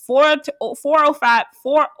people, 4 or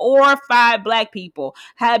 5 black people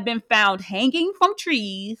have been found hanging from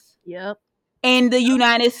trees. Yep. In the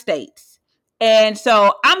United States. And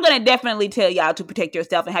so I'm going to definitely tell y'all to protect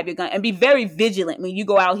yourself and have your gun, and be very vigilant when you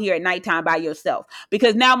go out here at nighttime by yourself,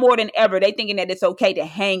 because now more than ever, they thinking that it's okay to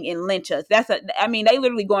hang and lynch us. They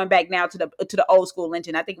literally going back now to the old school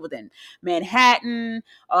lynching. I think it was in Manhattan,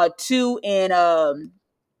 2 in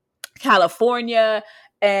California,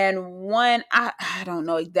 and 1, I don't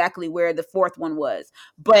know exactly where the 4th one was.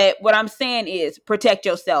 But what I'm saying is protect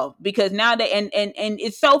yourself, because now and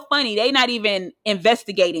it's so funny, they not even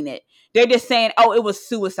investigating it. They're just saying, oh, it was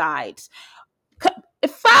suicides.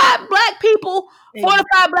 5 black people, 4 to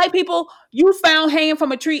 5 black people, you found hanging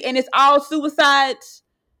from a tree, and it's all suicides.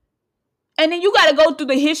 And then you got to go through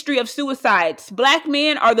the history of suicides. Black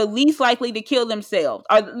men are the least likely to kill themselves.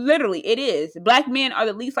 Or literally, it is. Black men are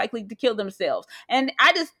the least likely to kill themselves. And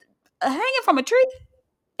I just hanging from a tree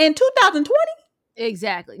in 2020.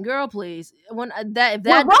 Exactly, girl. Please, when if that's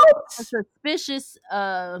a suspicious,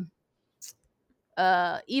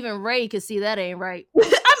 even Ray could see that ain't right.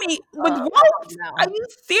 I mean, with ropes? No. Are you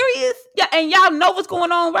serious? Yeah, and y'all know what's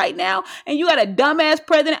going on right now, and you got a dumbass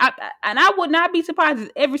president. And I would not be surprised if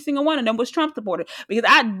every single one of them was Trump supporter, because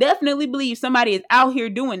I definitely believe somebody is out here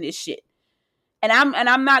doing this shit. And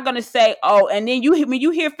I'm not gonna say, oh, and then when you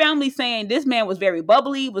hear families saying this man was very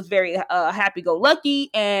bubbly, was very happy-go-lucky,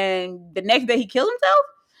 and the next day he killed himself.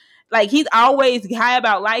 Like, he's always high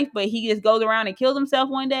about life, but he just goes around and kills himself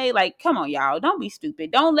one day. Like, come on, y'all. Don't be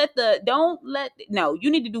stupid. No, you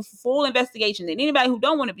need to do full investigation. And anybody who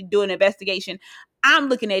don't want to be doing an investigation, I'm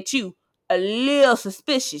looking at you a little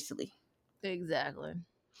suspiciously. Exactly.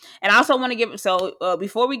 And I also want to give,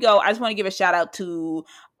 before we go, I just want to give a shout out to,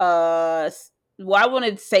 I want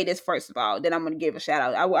to say this first of all, then I'm going to give a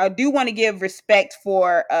shout out. I do want to give respect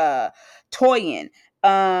for Toyin.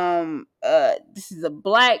 This is a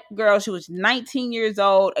black girl. She was 19 years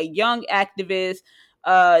old, a young activist.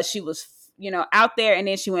 She was, out there, and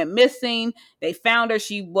then she went missing. They found her.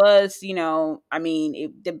 She was, the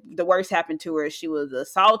worst happened to her. She was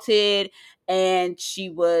assaulted and she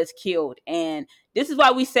was killed. And this is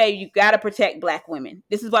why we say you got to protect black women.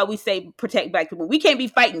 This is why we say protect black people. We can't be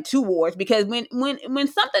fighting 2 wars, because when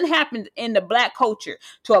something happens in the black culture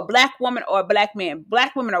to a black woman or a black man,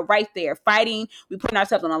 black women are right there fighting. We putting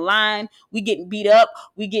ourselves on the line. We getting beat up.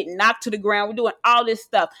 We getting knocked to the ground. We're doing all this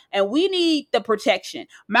stuff. And we need the protection.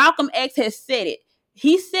 Malcolm X has said it.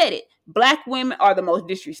 He said it. Black women are the most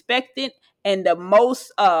disrespected and the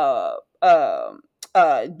most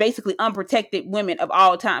basically unprotected women of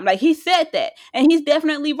all time. Like, he said that, and he's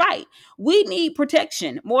definitely right. We need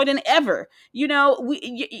protection more than ever.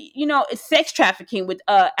 Sex trafficking with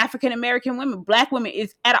African American women, black women,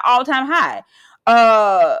 is at an all-time high.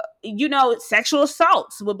 Sexual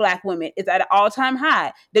assaults with black women is at an all-time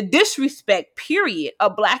high. The disrespect, period,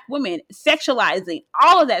 of black women, sexualizing,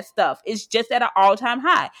 all of that stuff is just at an all-time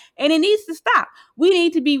high. And it needs to stop. We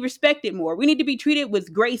need to be respected more. We need to be treated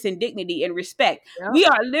with grace and dignity and respect. Yep. We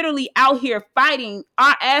are literally out here fighting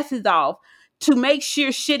our asses off to make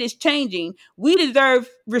sure shit is changing. We deserve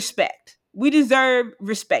respect. We deserve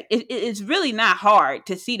respect. It's really not hard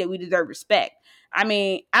to see that we deserve respect. I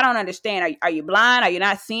mean, I don't understand. Are you blind? Are you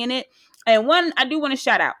not seeing it? And I do want to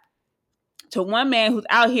shout out to one man who's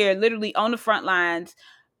out here literally on the front lines,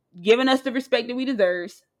 giving us the respect that we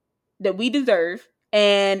deserve.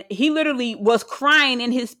 And he literally was crying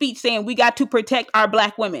in his speech saying, we got to protect our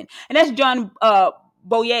black women. And that's John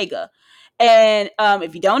Boyega. And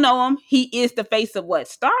if you don't know him, he is the face of what?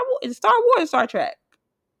 Star Wars? Is it Star Wars or Star Trek?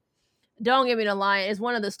 Don't give me the line. It's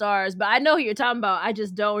one of the stars, but I know who you're talking about. I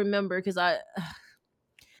just don't remember because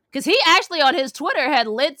he actually on his Twitter had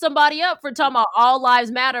lit somebody up for talking about all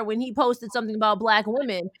lives matter when he posted something about black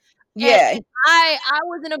women. Yeah. And I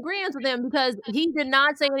was in agreement with him because he did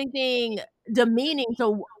not say anything demeaning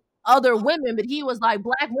to other women, but he was like,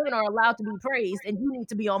 black women are allowed to be praised and you need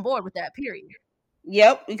to be on board with that, period.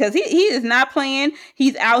 Yep, because he is not playing.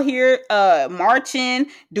 He's out here marching,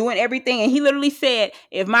 doing everything, and he literally said,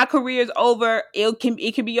 "If my career is over, it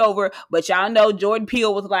can be over." But y'all know Jordan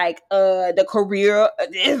Peele was like, "The career,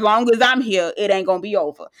 as long as I'm here, it ain't gonna be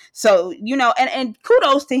over." So and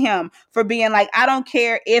kudos to him for being like, "I don't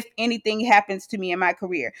care if anything happens to me in my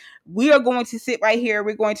career. We are going to sit right here.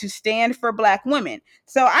 We're going to stand for black women."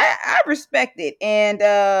 So I respect it, and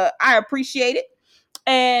I appreciate it,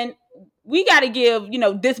 and we got to give,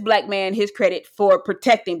 this black man his credit for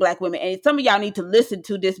protecting black women. And some of y'all need to listen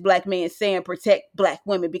to this black man saying protect black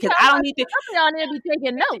women, because I don't need to. Some of y'all need to be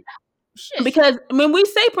taking notes. Shit. Because when we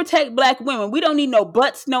say protect black women, we don't need no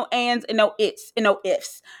buts, no ands, and no its, and no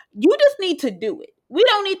ifs. You just need to do it. We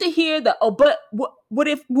don't need to hear the, but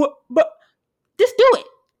just do it.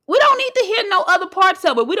 We don't need to hear no other parts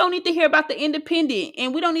of it. We don't need to hear about the independent,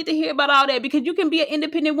 and we don't need to hear about all that, because you can be an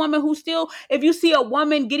independent woman who still, if you see a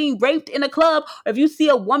woman getting raped in a club, or if you see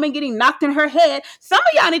a woman getting knocked in her head, some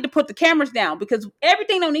of y'all need to put the cameras down, because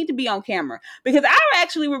everything don't need to be on camera. Because I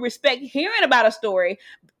actually would respect hearing about a story,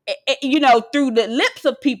 through the lips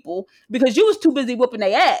of people, because you was too busy whooping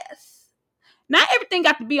their ass. Not everything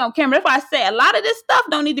got to be on camera. That's why I say a lot of this stuff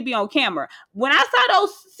don't need to be on camera. When I saw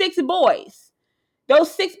those 6 boys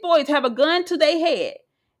have a gun to their head,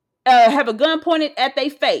 have a gun pointed at their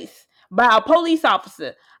face, by a police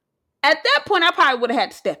officer. At that point, I probably would have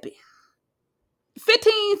had to step in.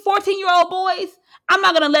 15, 14-year-old boys, I'm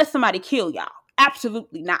not going to let somebody kill y'all.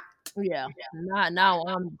 Absolutely not. Yeah, not now.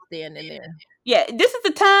 I'm standing there. Yeah, this is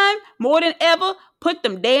the time, more than ever, put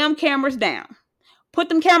them damn cameras down. Put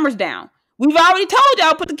them cameras down. We've already told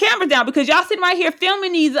y'all put the cameras down because y'all sitting right here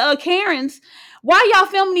filming these Karens. Why y'all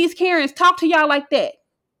filming these Karens talk to y'all like that?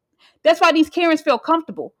 That's why these Karens feel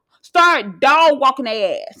comfortable. Start dog walking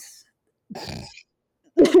their ass.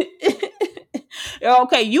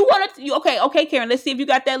 Okay, you want to? Okay, Karen. Let's see if you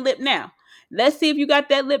got that lip now. Let's see if you got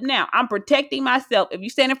that lip now. I'm protecting myself. If you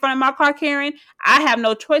stand in front of my car, Karen, I have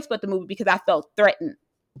no choice but to move because I felt threatened.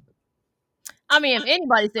 I mean, if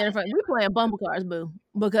anybody's standing in front, we playing bumper cars, boo.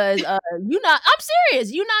 Because you not. I'm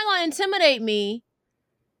serious. You're not gonna intimidate me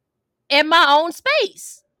in my own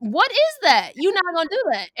space. What is that? You're not gonna do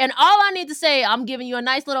that. And all I need to say, I'm giving you a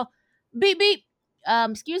nice little beep beep.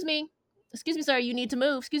 Excuse me, sir. You need to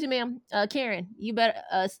move. Excuse me, ma'am. Karen, you better.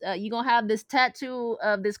 You gonna have this tattoo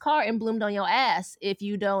of this car emblemed on your ass if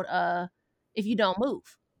you don't. If you don't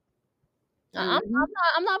move. I'm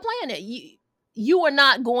not playing it. You are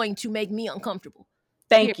not going to make me uncomfortable.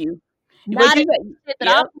 Thank you. Not shit that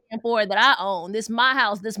I'm paying for, that I own. This is my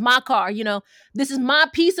house. This is my car. You know, this is my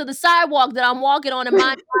piece of the sidewalk that I'm walking on in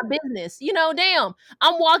my business. You know, damn.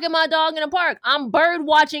 I'm walking my dog in a park. I'm bird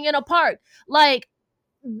watching in a park. Like,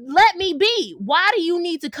 let me be. Why do you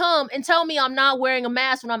need to come and tell me I'm not wearing a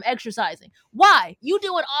mask when I'm exercising? Why? You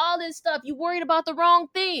doing all this stuff. You worried about the wrong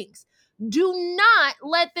things. Do not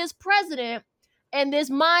let this president and this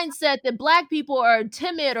mindset that black people are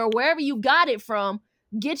timid or wherever you got it from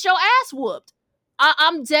get your ass whooped.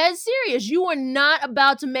 I'm dead serious. You are not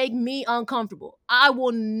about to make me uncomfortable. I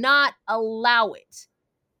will not allow it.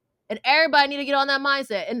 And everybody need to get on that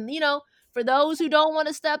mindset. And, you know, for those who don't want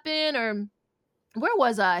to step in, or where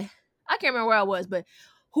was I? I can't remember where I was, but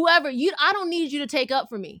whoever, I don't need you to take up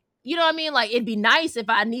for me. You know what I mean? Like, it'd be nice if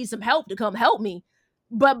I need some help to come help me.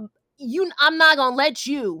 But I'm not going to let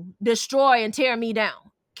you destroy and tear me down,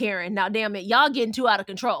 Karen. Now, damn it. Y'all getting too out of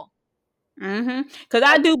control. Because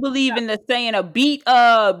I do believe in the saying of beat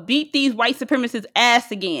these white supremacists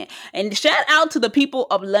ass again. And shout out to the people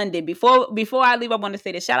of London. Before I leave, I want to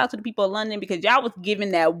say this. Shout out to the people of London because y'all was giving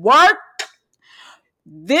that work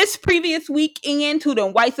this previous weekend to the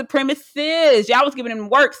white supremacists. Y'all was giving them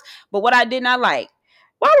works. But what I did not like,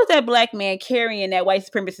 why was that black man carrying that white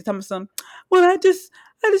supremacist? Well, I just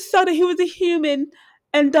saw that he was a human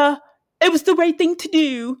and it was the right thing to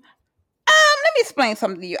do. Let me explain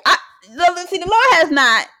something to you. See, the Lord has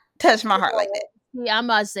not touched my heart like that. Yeah, I'm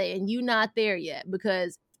not saying you not there yet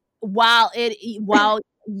because while I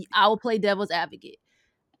will play devil's advocate,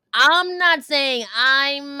 I'm not saying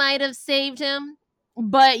I might have saved him,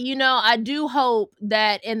 but you know, I do hope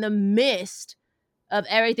that in the midst of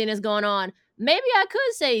everything that's going on, maybe I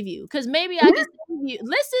could save you because maybe I can save you.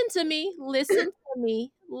 Listen to me.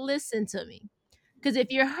 Because if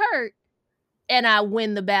you're hurt and I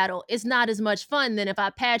win the battle, it's not as much fun than if I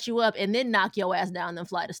patch you up and then knock your ass down them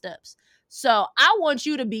flight of steps. So I want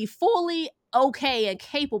you to be fully okay and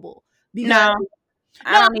capable. No,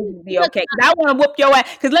 I don't need to be okay. I want to whoop your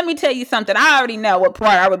ass. Because let me tell you something. I already know what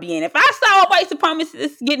part I would be in. If I saw a white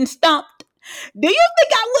supremacist getting stumped, do you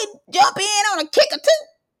think I would jump in on a kick or two?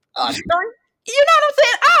 You know what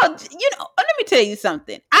I'm saying? Let me tell you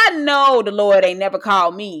something. I know the Lord ain't never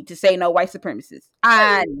called me to say no white supremacists.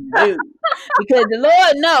 I do. Because the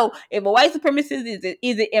Lord know if a white supremacist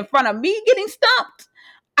is in front of me getting stumped,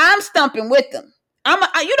 I'm stumping with them. I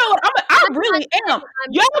really am.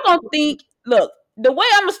 Y'all gonna think, look, the way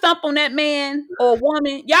I'm gonna stump on that man or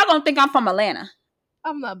woman, y'all gonna think I'm from Atlanta.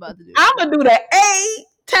 I'm not about to do that. I'm gonna do the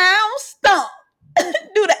A-town stump.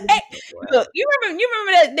 Do the look. You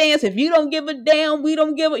remember that dance? If you don't give a damn, we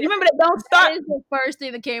don't give a. You remember that? Don't start. That is the first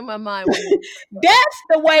thing that came to my mind. That's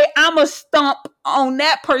the way I'm a stomp on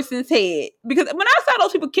that person's head. Because when I saw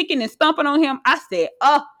those people kicking and stomping on him, I said,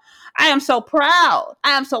 "Oh, I am so proud.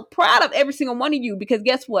 I am so proud of every single one of you." Because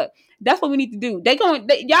guess what? That's what we need to do.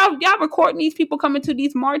 Y'all recording these people coming to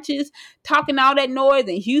these marches, talking all that noise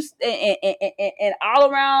in Houston and all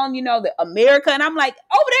around, you know, the America. And I'm like,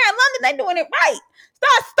 over there in London, they doing it right.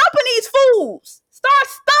 Start stumping these fools. Start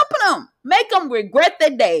stumping them. Make them regret the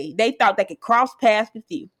day they thought they could cross paths with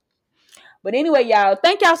you. But anyway, y'all,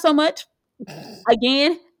 thank y'all so much.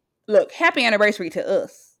 Again, look, happy anniversary to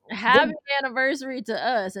us. Happy anniversary to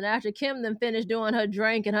us. And after Kim then finished doing her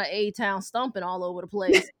drink and her A-town stomping all over the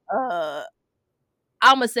place, I'm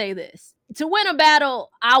gonna say this. To win a battle,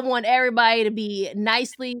 I want everybody to be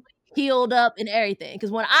nicely healed up and everything.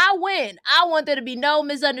 Because when I win, I want there to be no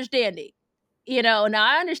misunderstanding. Now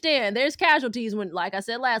I understand there's casualties when, like I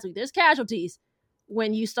said last week, there's casualties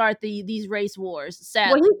when you start these race wars.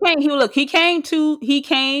 Sadly, well, he came to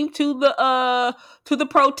the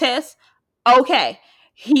protest. Okay,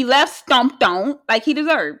 he left stumped on like he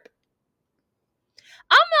deserved.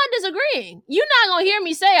 I'm not disagreeing. You're not gonna hear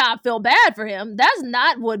me say I feel bad for him. That's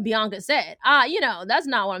not what Bianca said. That's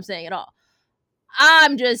not what I'm saying at all.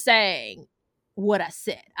 I'm just saying what I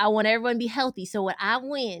said. I want everyone to be healthy. So when I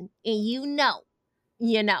win, and you know.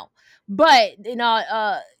 But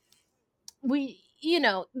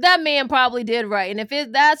that man probably did right. And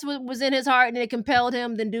if that's what was in his heart and it compelled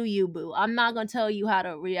him, then do you, boo. I'm not gonna tell you how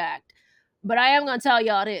to react. But I am gonna tell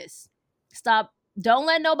y'all this. Don't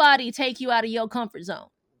let nobody take you out of your comfort zone.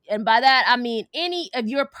 And by that, I mean any of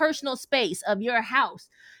your personal space of your house.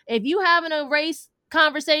 If you having a race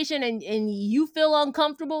conversation and you feel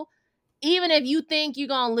uncomfortable, even if you think you're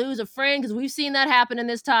going to lose a friend, because we've seen that happen in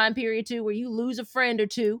this time period too, where you lose a friend or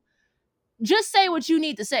two, just say what you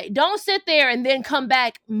need to say. Don't sit there and then come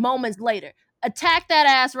back moments later. Attack that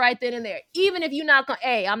ass right then and there. Even if you're not going,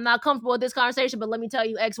 hey, I'm not comfortable with this conversation, but let me tell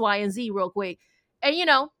you X, Y, and Z real quick. And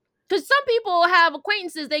because some people have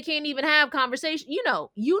acquaintances, they can't even have conversation. You know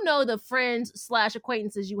the friends /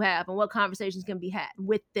 acquaintances you have and what conversations can be had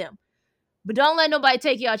with them. But don't let nobody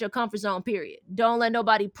take you out your comfort zone, period. Don't let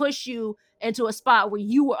nobody push you into a spot where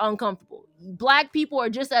you were uncomfortable. Black people are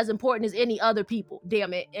just as important as any other people,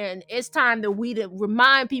 damn it. And it's time that we to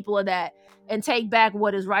remind people of that and take back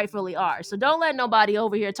what is rightfully ours. So don't let nobody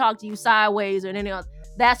over here talk to you sideways or anything else.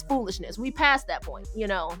 That's foolishness. We passed that point, We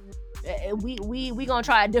gonna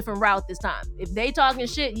try a different route this time. If they talking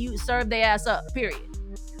shit, you serve their ass up, period.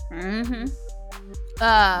 Mm-hmm.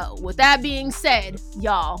 With that being said,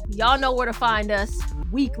 y'all know where to find us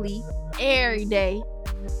weekly, every day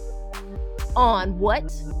on what?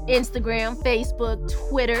 Instagram, Facebook,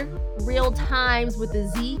 Twitter, Real Times with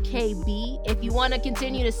the ZKB. If you want to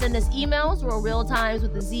continue to send us emails, we're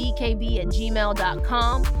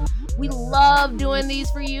realtimeswiththezkb@gmail.com. We love doing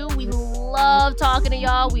these for you. We love talking to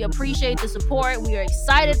y'all. We appreciate the support. We are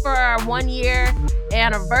excited for our 1-year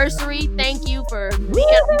anniversary. Thank you for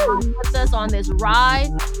being with us on this ride.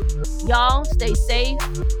 Y'all, stay safe.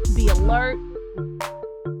 Be alert.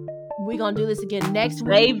 We're going to do this again next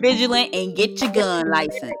week. Stay vigilant and get your gun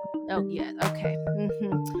license. Oh, yeah. Okay.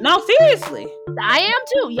 Mm-hmm. No, seriously. I am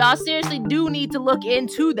too. Y'all seriously do need to look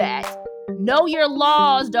into that. Know your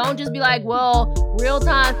laws. Don't just be like, well, Real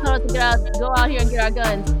Time told us to go out here and get our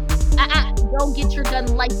guns. Go get your gun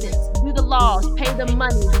license. Do the laws. Pay the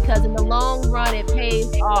money, because in the long run, it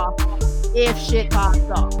pays off if shit pops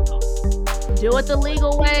off. Do it the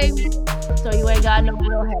legal way so you ain't got no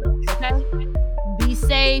real headaches, okay? Be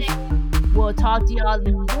safe. We'll talk to y'all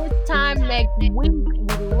this time next week. We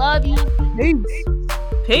love you.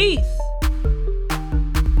 Peace.